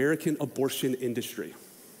the American abortion industry.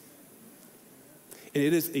 And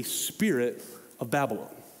it is a spirit of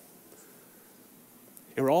Babylon.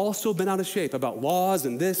 And we're all so bent out of shape about laws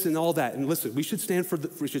and this and all that. And listen, we should stand for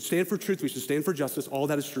truth, we should stand for justice, all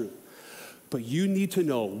that is true. But you need to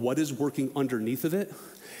know what is working underneath of it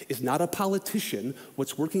is not a politician.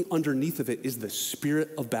 What's working underneath of it is the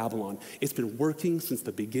spirit of Babylon. It's been working since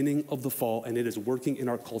the beginning of the fall, and it is working in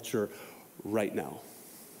our culture right now.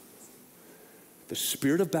 The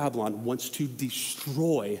spirit of Babylon wants to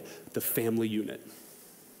destroy the family unit.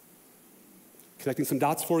 Connecting some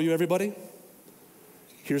dots for you, everybody?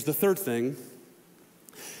 Here's the third thing.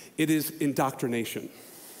 It is indoctrination.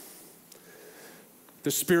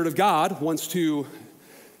 The Spirit of God wants to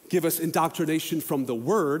give us indoctrination from the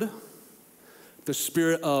Word. The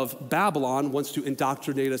spirit of Babylon wants to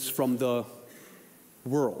indoctrinate us from the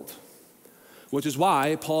world, which is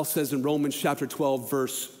why Paul says in Romans chapter 12,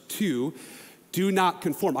 verse 2, do not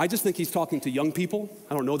conform. I just think he's talking to young people.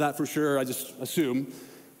 I don't know that for sure. I just assume.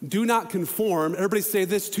 Do not conform. Everybody say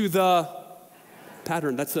this, to the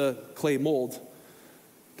pattern. That's a clay mold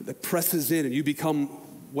that presses in and you become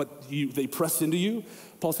what they press into you.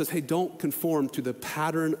 Paul says, hey, don't conform to the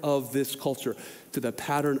pattern of this culture, to the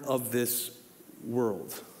pattern of this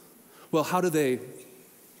world. Well, how do they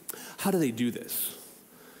do this?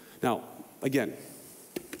 Now, again,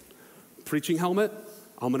 preaching helmet,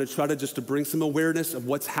 I'm gonna try to bring some awareness of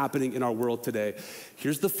what's happening in our world today.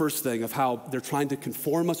 Here's the first thing of how they're trying to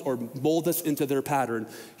conform us or mold us into their pattern.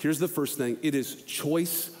 Here's the first thing. It is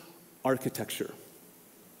choice architecture.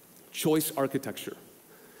 Choice architecture.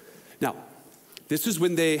 Now, this is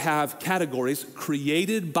when they have categories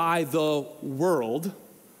created by the world,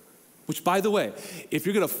 which, by the way, if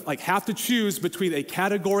you're gonna have to choose between a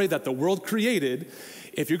category that the world created,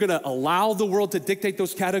 if you're gonna allow the world to dictate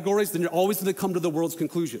those categories, then you're always gonna come to the world's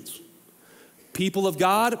conclusions. People of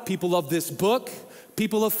God, people of this book,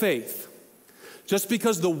 people of faith. Just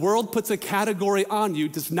because the world puts a category on you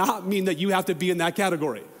does not mean that you have to be in that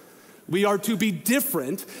category. We are to be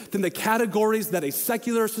different than the categories that a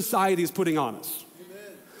secular society is putting on us.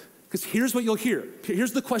 Because here's what you'll hear.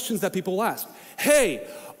 Here's the questions that people will ask. Hey,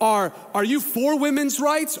 are you for women's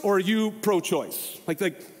rights or are you pro-choice? Like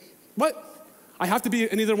what? I have to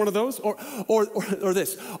be in either one of those? Or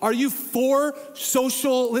this. Are you for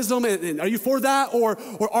socialism and are you for that? Or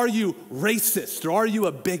are you racist? Or are you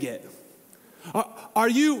a bigot? Are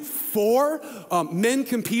you for men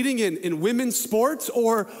competing in women's sports?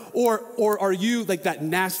 Or are you like that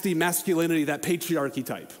nasty masculinity, that patriarchy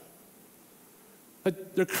type?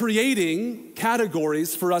 They're creating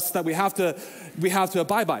categories for us that we have to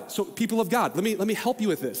abide by. So people of God, let me help you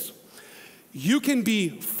with this. You can be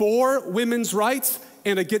for women's rights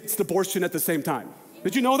and against abortion at the same time.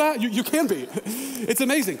 Did you know that? You can be. It's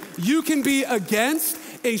amazing. You can be against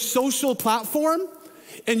a social platform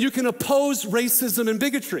and you can oppose racism and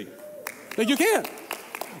bigotry. Like you can.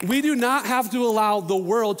 We do not have to allow the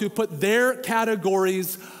world to put their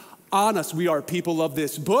categories on us. We are people of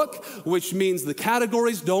this book, which means the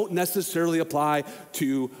categories don't necessarily apply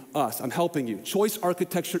to us. I'm helping you. Choice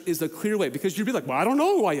architecture is a clear way because you'll be like, well, I don't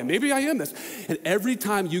know who I am. Maybe I am this. And every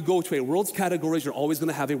time you go to a world's categories, you're always going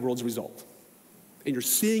to have a world's result. And you're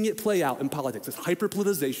seeing it play out in politics. It's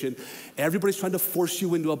hyperpolitization. Everybody's trying to force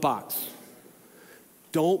you into a box.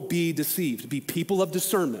 Don't be deceived. Be people of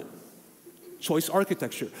discernment. Choice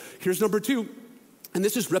architecture. Here's number 2, and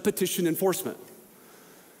this is repetition enforcement.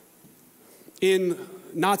 In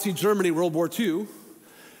Nazi Germany, World War II,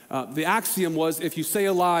 the axiom was if you say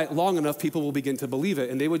a lie long enough, people will begin to believe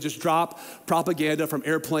it. And they would just drop propaganda from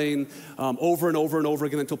airplane over and over and over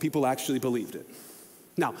again until people actually believed it.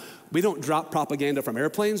 Now, we don't drop propaganda from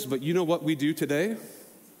airplanes, but you know what we do today?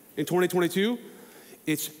 In 2022,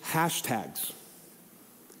 it's hashtags.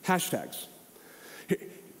 Hashtags.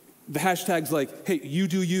 The hashtag's like, hey, you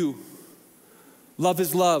do you. Love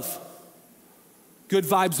is love. Good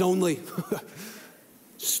vibes only.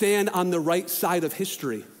 Stand on the right side of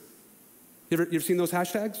history. You ever seen those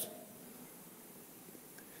hashtags?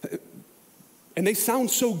 And they sound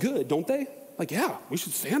so good, don't they? Like, yeah, we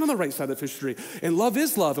should stand on the right side of history. And love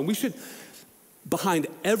is love. And we should, behind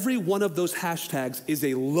every one of those hashtags is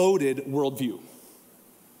a loaded worldview.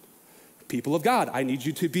 People of God, I need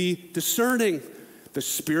you to be discerning. The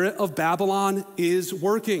spirit of Babylon is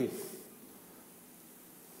working.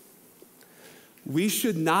 We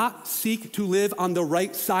should not seek to live on the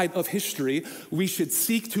right side of history. We should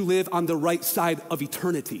seek to live on the right side of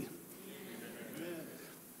eternity.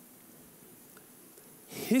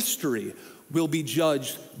 History will be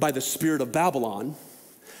judged by the spirit of Babylon.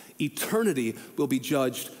 Eternity will be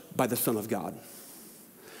judged by the Son of God.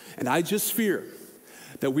 And I just fear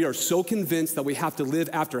that we are so convinced that we have to live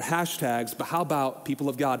after hashtags, but how about, people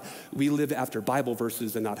of God, we live after Bible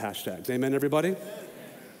verses and not hashtags. Amen, everybody?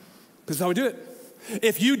 This is how we do it.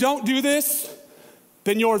 If you don't do this,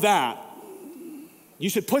 then you're that.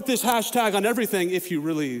 You should put this hashtag on everything if you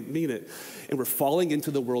really mean it. And we're falling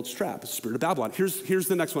into the world's trap, the spirit of Babylon. Here's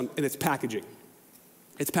the next one, and it's packaging.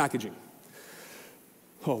 It's packaging.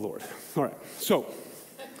 Oh, Lord. All right, so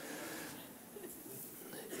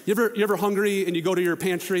you ever hungry and you go to your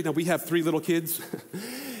pantry? Now, we have 3 little kids,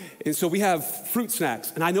 and so we have fruit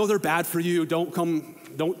snacks. And I know they're bad for you. Don't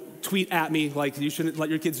tweet at me like you shouldn't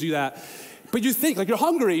let your kids do that. But you think, like you're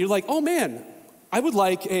hungry. You're like, oh, man, I would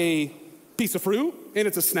like a piece of fruit, and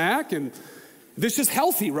it's a snack, and this is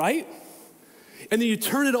healthy, right? And then you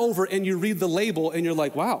turn it over and you read the label, and you're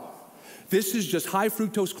like, wow. This is just high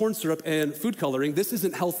fructose corn syrup and food coloring. This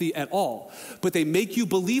isn't healthy at all. But they make you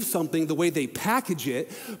believe something the way they package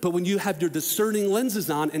it. But when you have your discerning lenses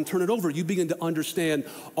on and turn it over, you begin to understand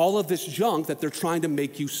all of this junk that they're trying to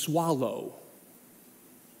make you swallow.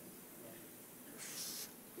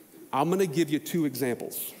 I'm gonna give you 2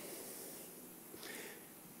 examples.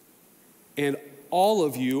 And all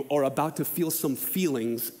of you are about to feel some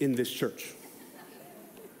feelings in this church.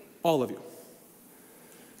 All of you.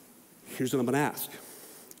 Here's what I'm gonna ask.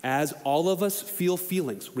 As all of us feel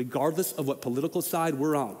feelings, regardless of what political side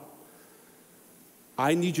we're on,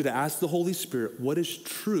 I need you to ask the Holy Spirit, what is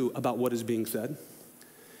true about what is being said?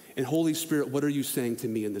 And Holy Spirit, what are you saying to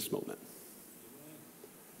me in this moment?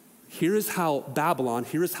 Here is how Babylon,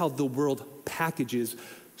 here is how the world packages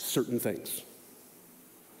certain things.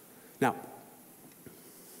 Now,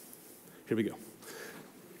 here we go.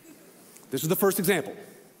 This is the first example.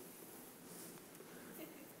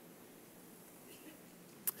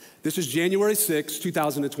 This is January 6,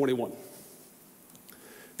 2021.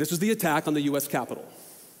 This is the attack on the US Capitol.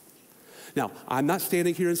 Now, I'm not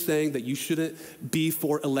standing here and saying that you shouldn't be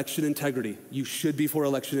for election integrity. You should be for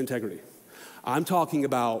election integrity. I'm talking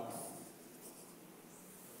about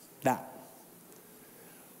that.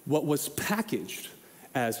 What was packaged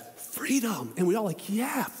as freedom, and we all like,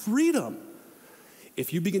 yeah, freedom.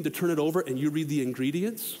 If you begin to turn it over and you read the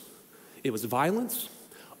ingredients, it was violence,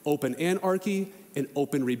 open anarchy, and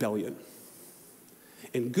open rebellion.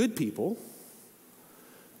 And good people,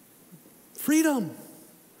 freedom,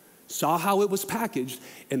 saw how it was packaged,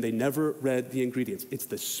 and they never read the ingredients. It's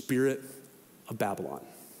the spirit of Babylon.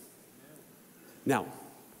 Now,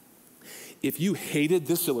 if you hated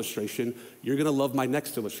this illustration, you're gonna love my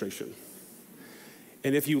next illustration.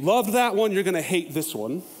 And if you loved that one, you're gonna hate this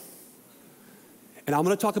one. And I'm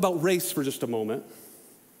gonna talk about race for just a moment,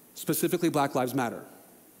 specifically Black Lives Matter.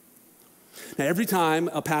 Now, every time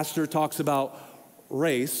a pastor talks about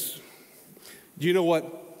race, do you know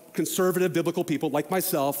what conservative biblical people like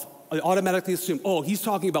myself automatically assume? Oh, he's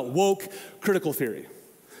talking about woke critical theory.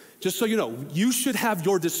 Just so you know, you should have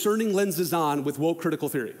your discerning lenses on with woke critical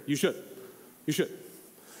theory. You should. You should.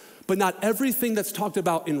 But not everything that's talked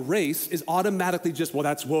about in race is automatically just, well,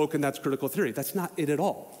 that's woke and that's critical theory. That's not it at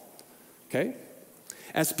all. Okay?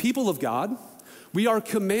 As people of God, we are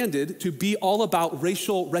commanded to be all about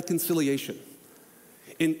racial reconciliation.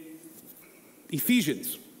 In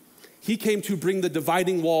Ephesians, he came to bring the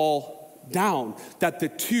dividing wall down, that the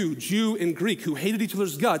two, Jew and Greek, who hated each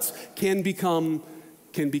other's guts, can become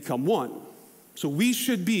one. So we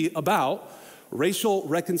should be about racial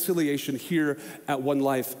reconciliation here at One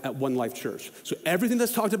Life Church. So everything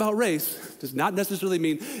that's talked about race does not necessarily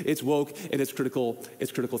mean it's woke and it's critical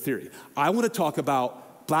theory. I want to talk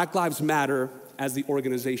about Black Lives Matter as the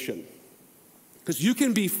organization. Because you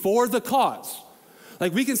can be for the cause.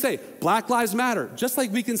 Like we can say Black Lives Matter, just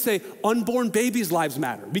like we can say unborn babies' lives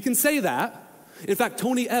matter. We can say that. In fact,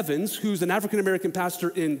 Tony Evans, who's an African-American pastor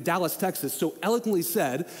in Dallas, Texas, so eloquently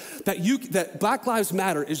said that Black Lives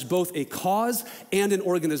Matter is both a cause and an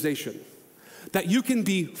organization. That you can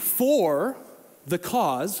be for the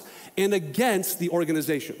cause and against the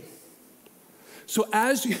organization. So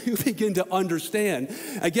as you begin to understand,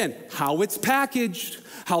 again, how it's packaged,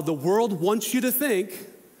 how the world wants you to think,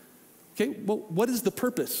 okay, well, what is the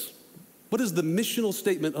purpose? What is the missional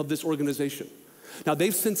statement of this organization? Now,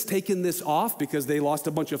 they've since taken this off because they lost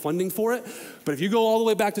a bunch of funding for it. But if you go all the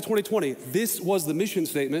way back to 2020, this was the mission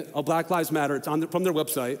statement of Black Lives Matter. It's from their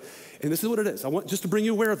website. And this is what it is. I want just to bring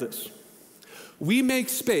you aware of this. We make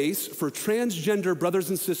space for transgender brothers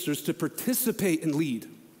and sisters to participate and lead.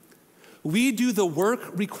 We do the work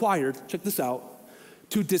required, check this out,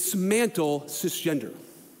 to dismantle cisgender.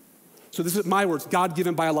 So this is my words,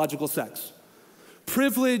 God-given biological sex.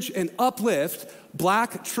 Privilege and uplift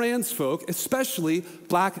Black trans folk, especially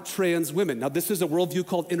Black trans women. Now, this is a worldview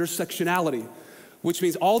called intersectionality, which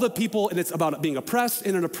means all the people, and it's about being oppressed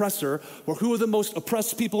and an oppressor, or who are the most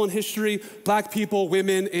oppressed people in history? Black people,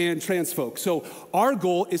 women, and trans folk. So our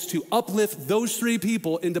goal is to uplift those three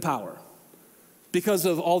people into power because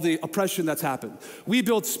of all the oppression that's happened. We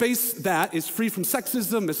build space that is free from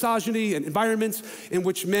sexism, misogyny, and environments in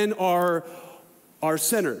which men are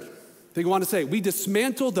centered. They go on to say, we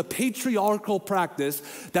dismantle the patriarchal practice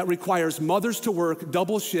that requires mothers to work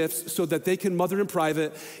double shifts so that they can mother in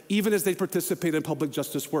private, even as they participate in public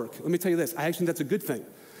justice work. Let me tell you this, I actually think that's a good thing.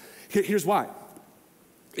 Here's why.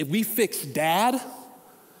 If we fix dad,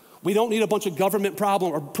 we don't need a bunch of government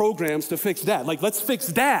problem or programs to fix dad. Like, let's fix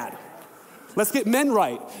dad. Let's get men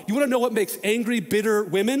right. You wanna know what makes angry, bitter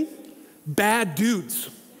women? Bad dudes.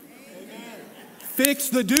 Amen. Fix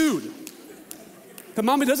the dude. The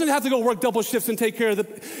mommy doesn't have to go work double shifts and take care of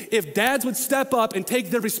if dads would step up and take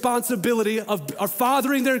their responsibility of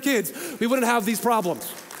fathering their kids, we wouldn't have these problems.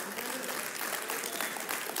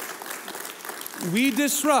 We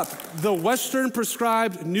disrupt the Western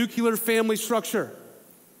prescribed nuclear family structure.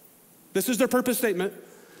 This is their purpose statement.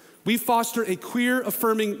 We foster a queer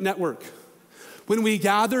affirming network. When we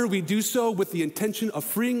gather, we do so with the intention of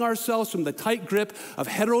freeing ourselves from the tight grip of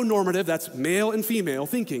heteronormative, that's male and female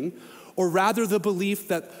thinking, or rather the belief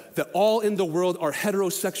that all in the world are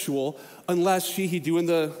heterosexual unless she, he doing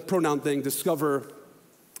the pronoun thing, discover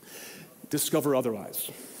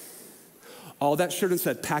otherwise. All that shirt and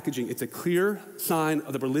said, packaging, it's a clear sign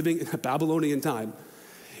that we're living in a Babylonian time.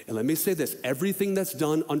 And let me say this, everything that's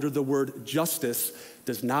done under the word justice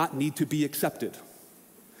does not need to be accepted.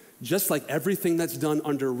 Just like everything that's done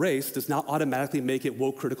under race does not automatically make it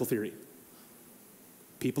woke critical theory.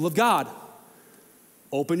 People of God,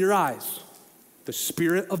 open your eyes. The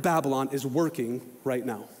spirit of Babylon is working right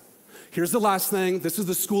now. Here's the last thing. This is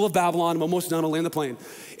the school of Babylon. I'm almost done. I'll land the plane.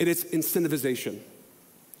 And it's incentivization.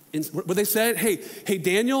 where they said, hey,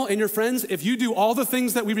 Daniel and your friends, if you do all the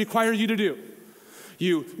things that we require you to do,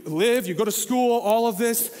 you live, you go to school, all of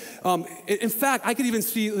this. In fact, I could even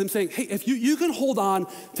see them saying, hey, if you can hold on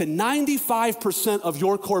to 95% of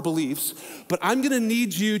your core beliefs, but I'm gonna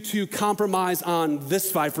need you to compromise on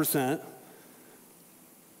this 5%.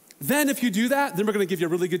 Then if you do that, then we're gonna give you a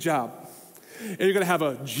really good job. And you're gonna have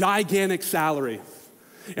a gigantic salary.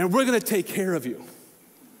 And we're gonna take care of you.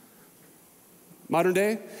 Modern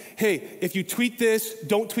day, hey, if you tweet this,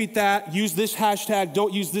 don't tweet that, use this hashtag,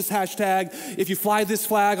 don't use this hashtag. If you fly this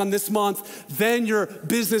flag on this month, then your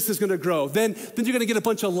business is gonna grow. Then you're gonna get a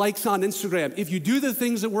bunch of likes on Instagram. If you do the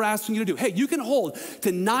things that we're asking you to do, hey, you can hold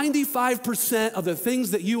to 95% of the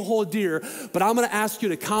things that you hold dear, but I'm gonna ask you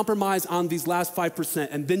to compromise on these last 5%,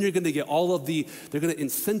 and then you're gonna get they're gonna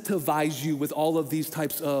incentivize you with all of these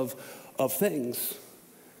types of things.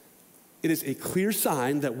 It is a clear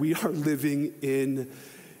sign that we are living in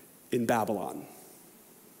Babylon.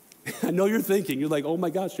 I know you're thinking, you're like, oh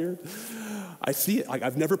my gosh, Jared, I see it.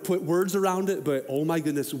 I've never put words around it, but oh my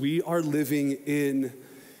goodness, we are living in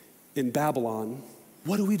Babylon.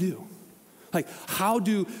 What do we do? Like, how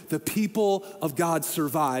do the people of God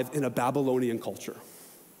survive in a Babylonian culture?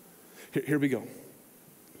 Here we go.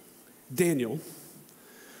 Daniel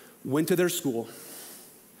went to their school.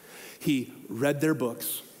 He read their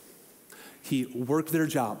books. He worked their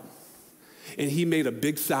job, and he made a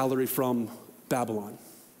big salary from Babylon.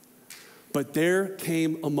 But there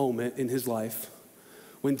came a moment in his life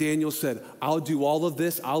when Daniel said, I'll do all of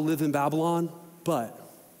this, I'll live in Babylon, but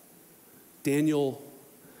Daniel,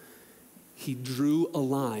 he drew a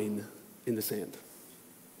line in the sand.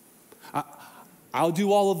 I'll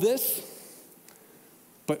do all of this,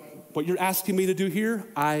 but what you're asking me to do here,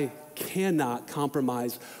 I cannot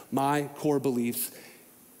compromise my core beliefs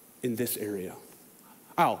in this area.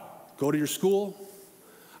 I'll go to your school,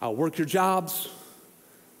 I'll work your jobs,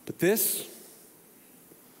 but the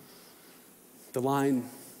line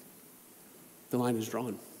is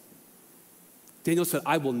drawn. Daniel said,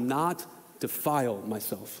 I will not defile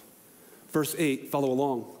myself. Verse 8, follow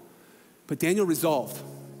along. But Daniel resolved,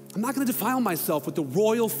 I'm not gonna defile myself with the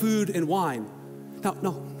royal food and wine. Now,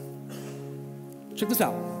 no, check this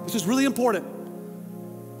out. This is really important.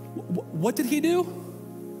 What did he do?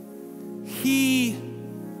 He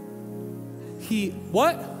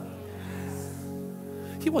what?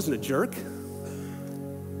 He wasn't a jerk.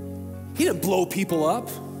 He didn't blow people up.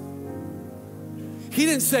 He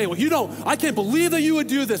didn't say, well, I can't believe that you would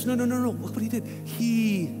do this. No. Look what he did.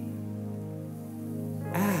 He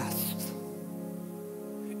asked.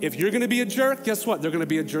 If you're gonna be a jerk, guess what? They're gonna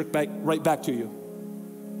be a jerk right back to you.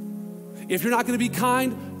 If you're not gonna be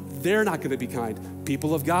kind, they're not gonna be kind.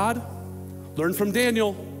 People of God, learn from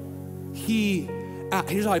Daniel.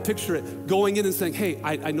 Here's how I picture it, going in and saying, hey,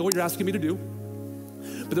 I know what you're asking me to do,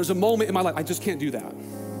 but there's a moment in my life I just can't do that.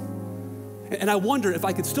 And I wonder if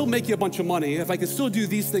I could still make you a bunch of money, if I could still do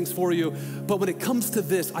these things for you, but when it comes to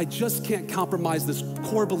this, I just can't compromise this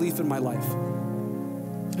core belief in my life.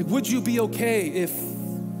 Like, would you be okay if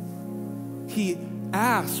he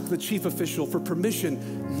asked the chief official for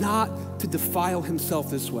permission not to defile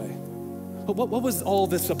himself this way? But what was all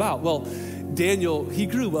this about? Well, Daniel, he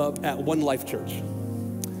grew up at One Life Church.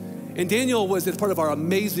 And Daniel was a part of our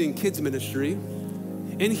amazing kids ministry.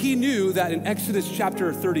 And he knew that in Exodus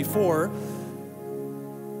chapter 34,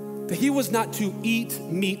 that he was not to eat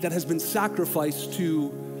meat that has been sacrificed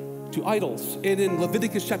to idols. And in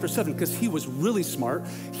Leviticus chapter 7, because he was really smart,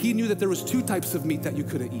 he knew that there was 2 types of meat that you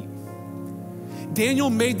couldn't eat. Daniel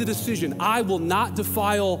made the decision, I will not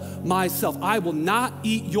defile myself. I will not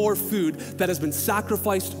eat your food that has been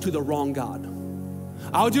sacrificed to the wrong God.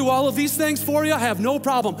 I'll do all of these things for you, I have no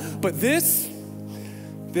problem. But this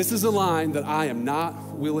is a line that I am not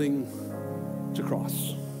willing to cross.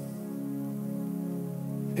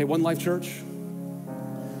 Hey, One Life Church,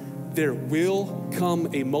 there will come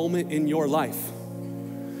a moment in your life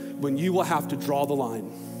when you will have to draw the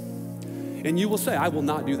line. And you will say, I will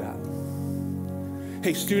not do that.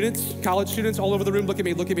 Hey, students, college students all over the room, look at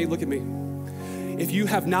me. If you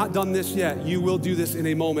have not done this yet, you will do this in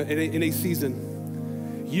a moment, in a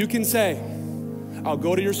season. You can say, I'll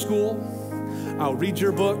go to your school, I'll read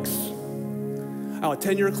your books, I'll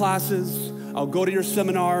attend your classes, I'll go to your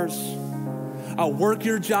seminars, I'll work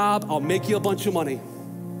your job, I'll make you a bunch of money.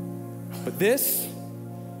 But this,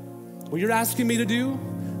 what you're asking me to do,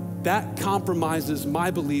 that compromises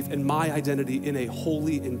my belief and my identity in a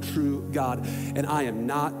holy and true God, and I am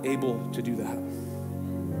not able to do that.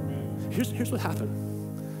 Here's what happened.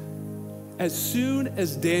 As soon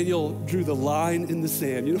as Daniel drew the line in the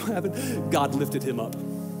sand, you know what happened? God lifted him up.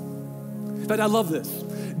 But I love this.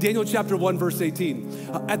 Daniel chapter 1, verse 18.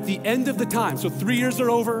 At the end of the time, so 3 years are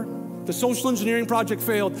over, the social engineering project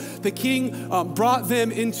failed. The king brought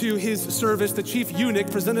them into his service. The chief eunuch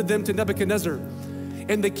presented them to Nebuchadnezzar.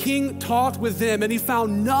 And the king talked with them, and he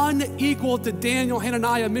found none equal to Daniel,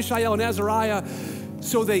 Hananiah, Mishael, and Azariah.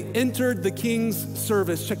 So they entered the king's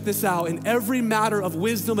service. Check this out. In every matter of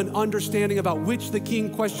wisdom and understanding about which the king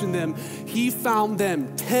questioned them, he found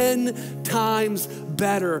them 10 times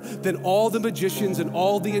better than all the magicians and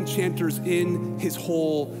all the enchanters in his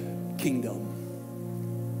whole kingdom.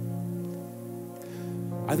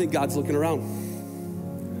 I think God's looking around.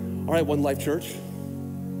 All right, One Life Church.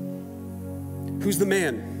 Who's the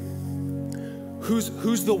man?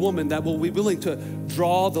 Who's the woman that will be willing to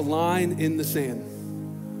draw the line in the sand?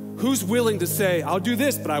 Who's willing to say, I'll do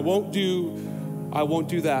this, but I won't do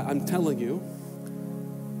that? I'm telling you,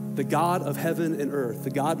 the God of heaven and earth,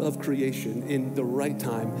 the God of creation, in the right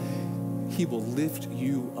time, he will lift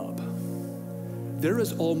you up. There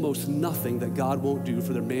is almost nothing that God won't do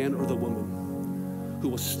for the man or the woman who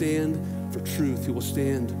will stand for truth, who will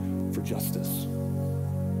stand for justice.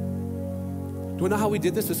 Do you know how we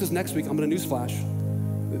did this? This is next week. I'm going to newsflash.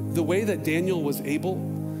 The way that Daniel was able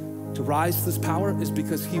to rise to this power is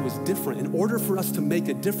because he was different. In order for us to make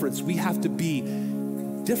a difference, we have to be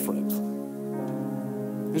different.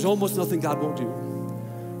 There's almost nothing God won't do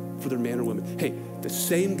for their man or woman. Hey, the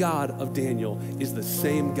same God of Daniel is the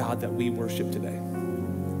same God that we worship today. So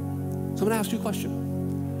I'm going to ask you a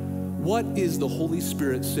question. What is the Holy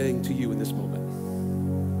Spirit saying to you in this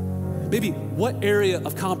moment? Maybe what area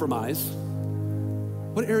of compromise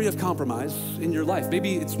in your life?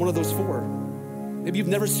 Maybe it's one of those four. Maybe you've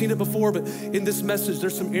never seen it before, but in this message,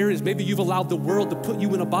 there's some areas. Maybe you've allowed the world to put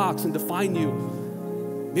you in a box and define you.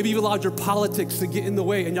 Maybe you've allowed your politics to get in the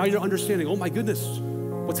way, and now you're understanding, oh my goodness,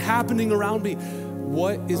 what's happening around me?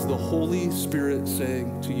 What is the Holy Spirit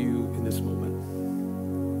saying to you in this moment?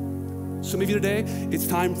 Some of you today, it's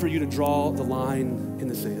time for you to draw the line in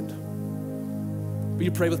the sand. Will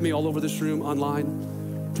you pray with me all over this room,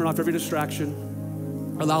 online? Turn off every distraction.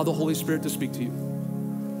 Allow the Holy Spirit to speak to you.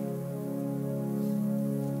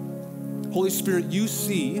 Holy Spirit, you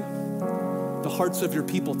see the hearts of your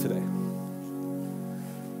people today.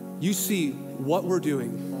 You see what we're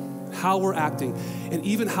doing, how we're acting, and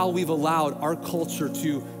even how we've allowed our culture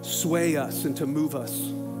to sway us and to move us.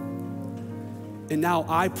 And now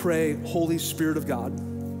I pray, Holy Spirit of God,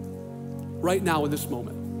 right now in this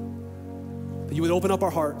moment, that you would open up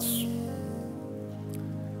our hearts.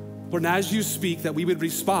 Lord, and as you speak, that we would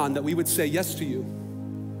respond, that we would say yes to you.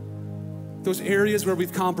 Those areas where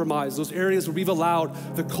we've compromised, those areas where we've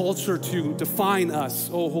allowed the culture to define us,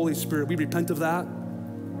 oh, Holy Spirit, we repent of that.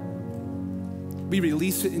 We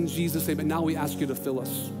release it in Jesus' name, and now we ask you to fill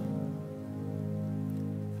us.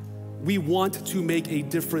 We want to make a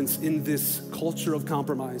difference in this culture of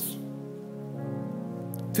compromise.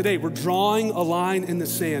 Today, we're drawing a line in the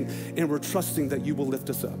sand, and we're trusting that you will lift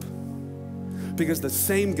us up. Because the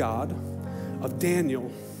same God of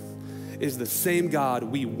Daniel is the same God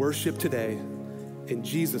we worship today. In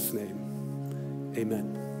Jesus' name,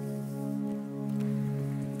 amen.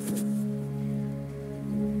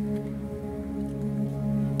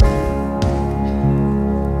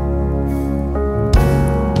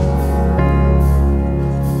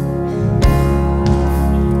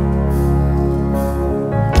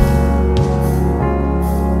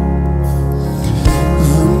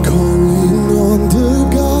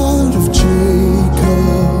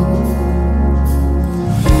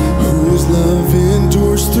 Love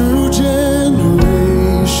endures through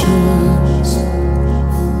generations.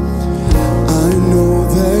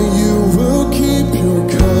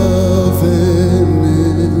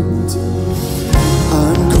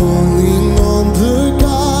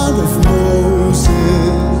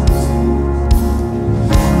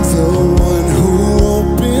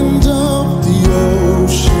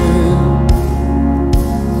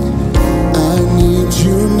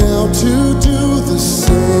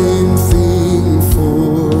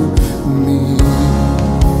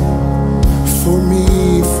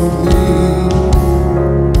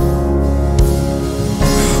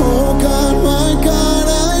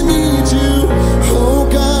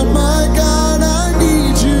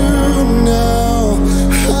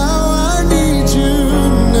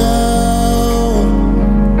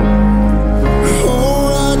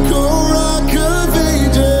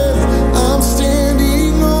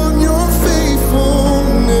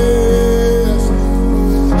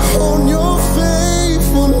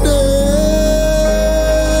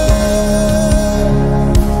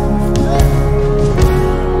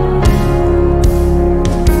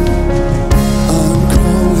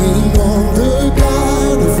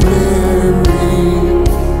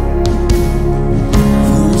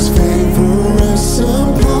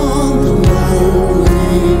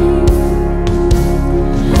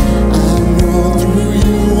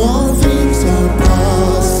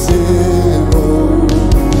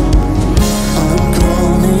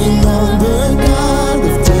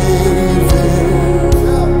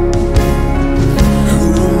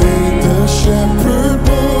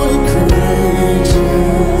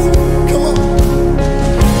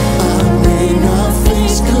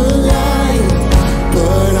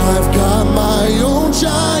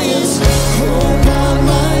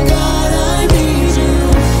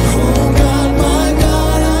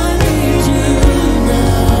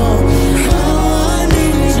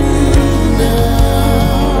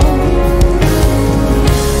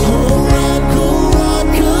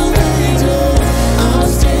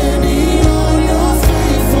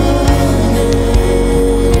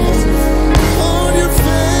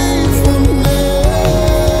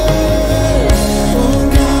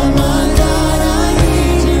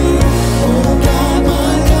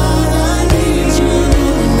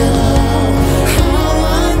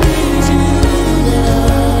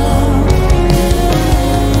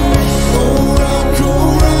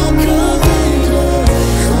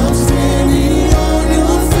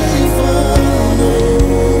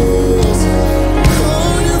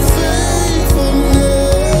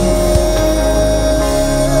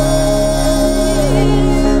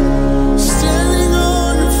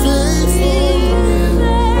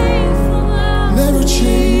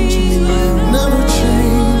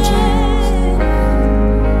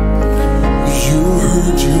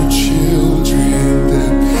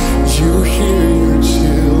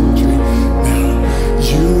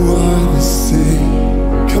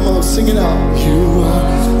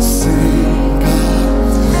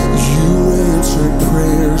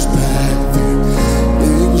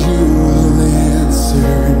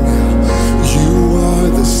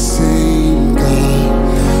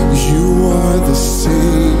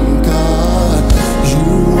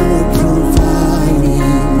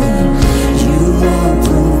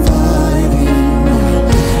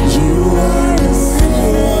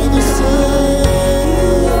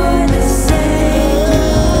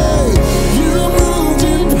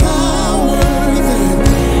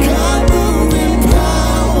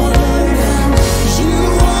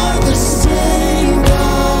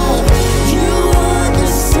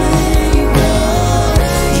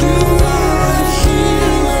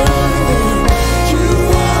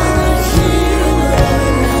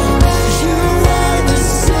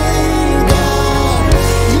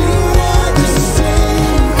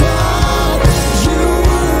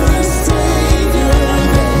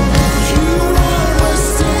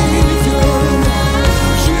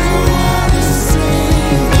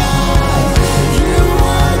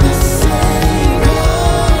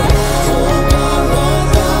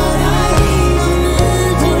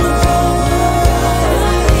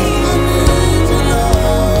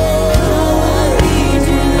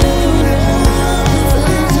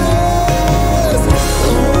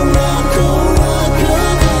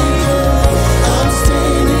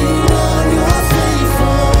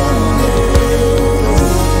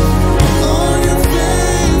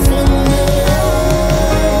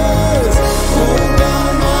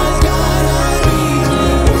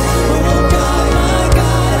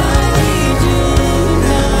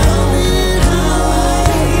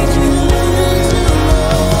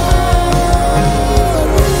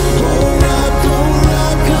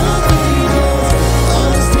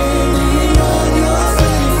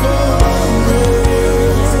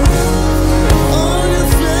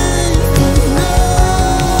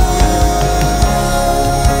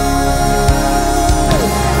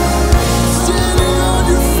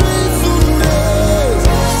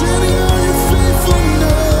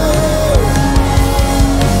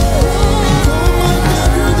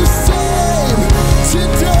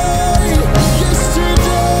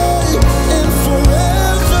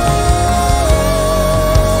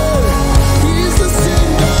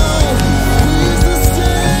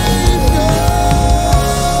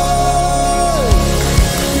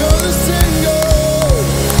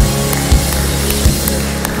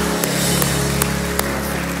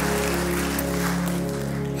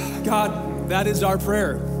 that is our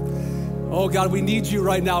prayer. Oh God, we need you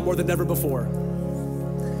right now more than ever before.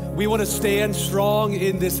 We want to stand strong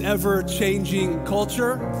in this ever-changing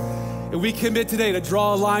culture. And we commit today to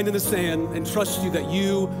draw a line in the sand and trust you that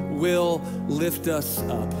you will lift us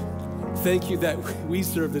up. Thank you that we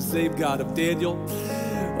serve the same God of Daniel.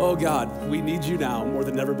 Oh God, we need you now more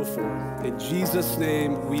than ever before. In Jesus'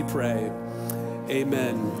 name we pray.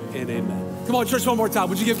 Amen and amen. Come on, church, one more time.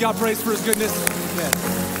 Would you give God praise for his goodness?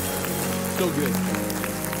 Yeah. So good.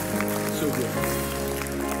 So good.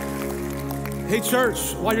 Hey,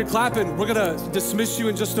 church, while you're clapping, we're going to dismiss you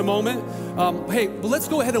in just a moment. Hey, but let's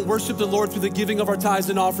go ahead and worship the Lord through the giving of our tithes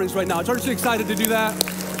and offerings right now. Church, are you excited to do that?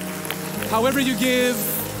 However you give,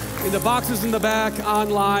 in the boxes in the back,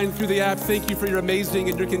 online, through the app, thank you for your amazing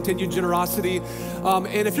and your continued generosity.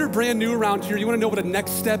 And if you're brand new around here, you want to know what a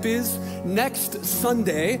next step is? Next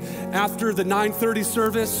Sunday, after the 9:30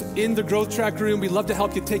 service in the growth track room, we'd love to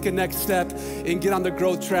help you take a next step and get on the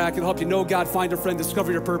growth track and help you know God, find a friend,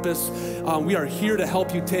 discover your purpose. We are here to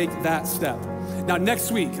help you take that step. Now,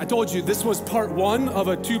 next week, I told you this was part one of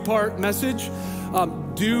a two-part message.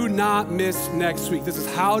 Do not miss next week. This is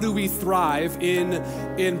how do we thrive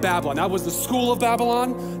in Babylon. That was the school of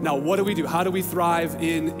Babylon. Now, what do we do? How do we thrive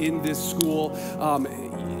in this school?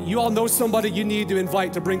 You all know somebody you need to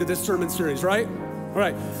invite to bring to this sermon series, right? All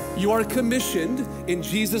right. You are commissioned in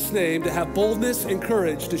Jesus' name to have boldness and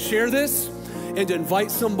courage to share this and to invite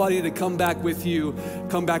somebody to come back with you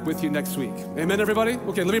next week. Amen, everybody?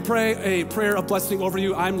 Okay, let me pray a prayer of blessing over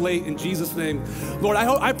you. I'm late in Jesus' name. Lord,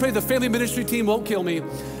 I pray the family ministry team won't kill me.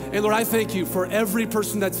 And Lord, I thank you for every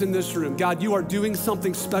person that's in this room. God, you are doing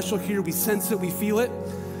something special here. We sense it, we feel it,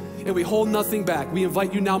 and we hold nothing back. We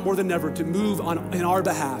invite you now more than ever to move in our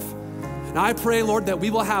behalf. And I pray, Lord, that we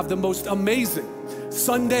will have the most amazing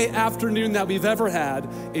Sunday afternoon that we've ever had.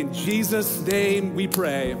 In Jesus' name we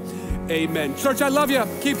pray. Amen. Church, I love you.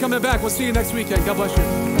 Keep coming back. We'll see you next weekend. God bless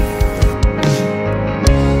you.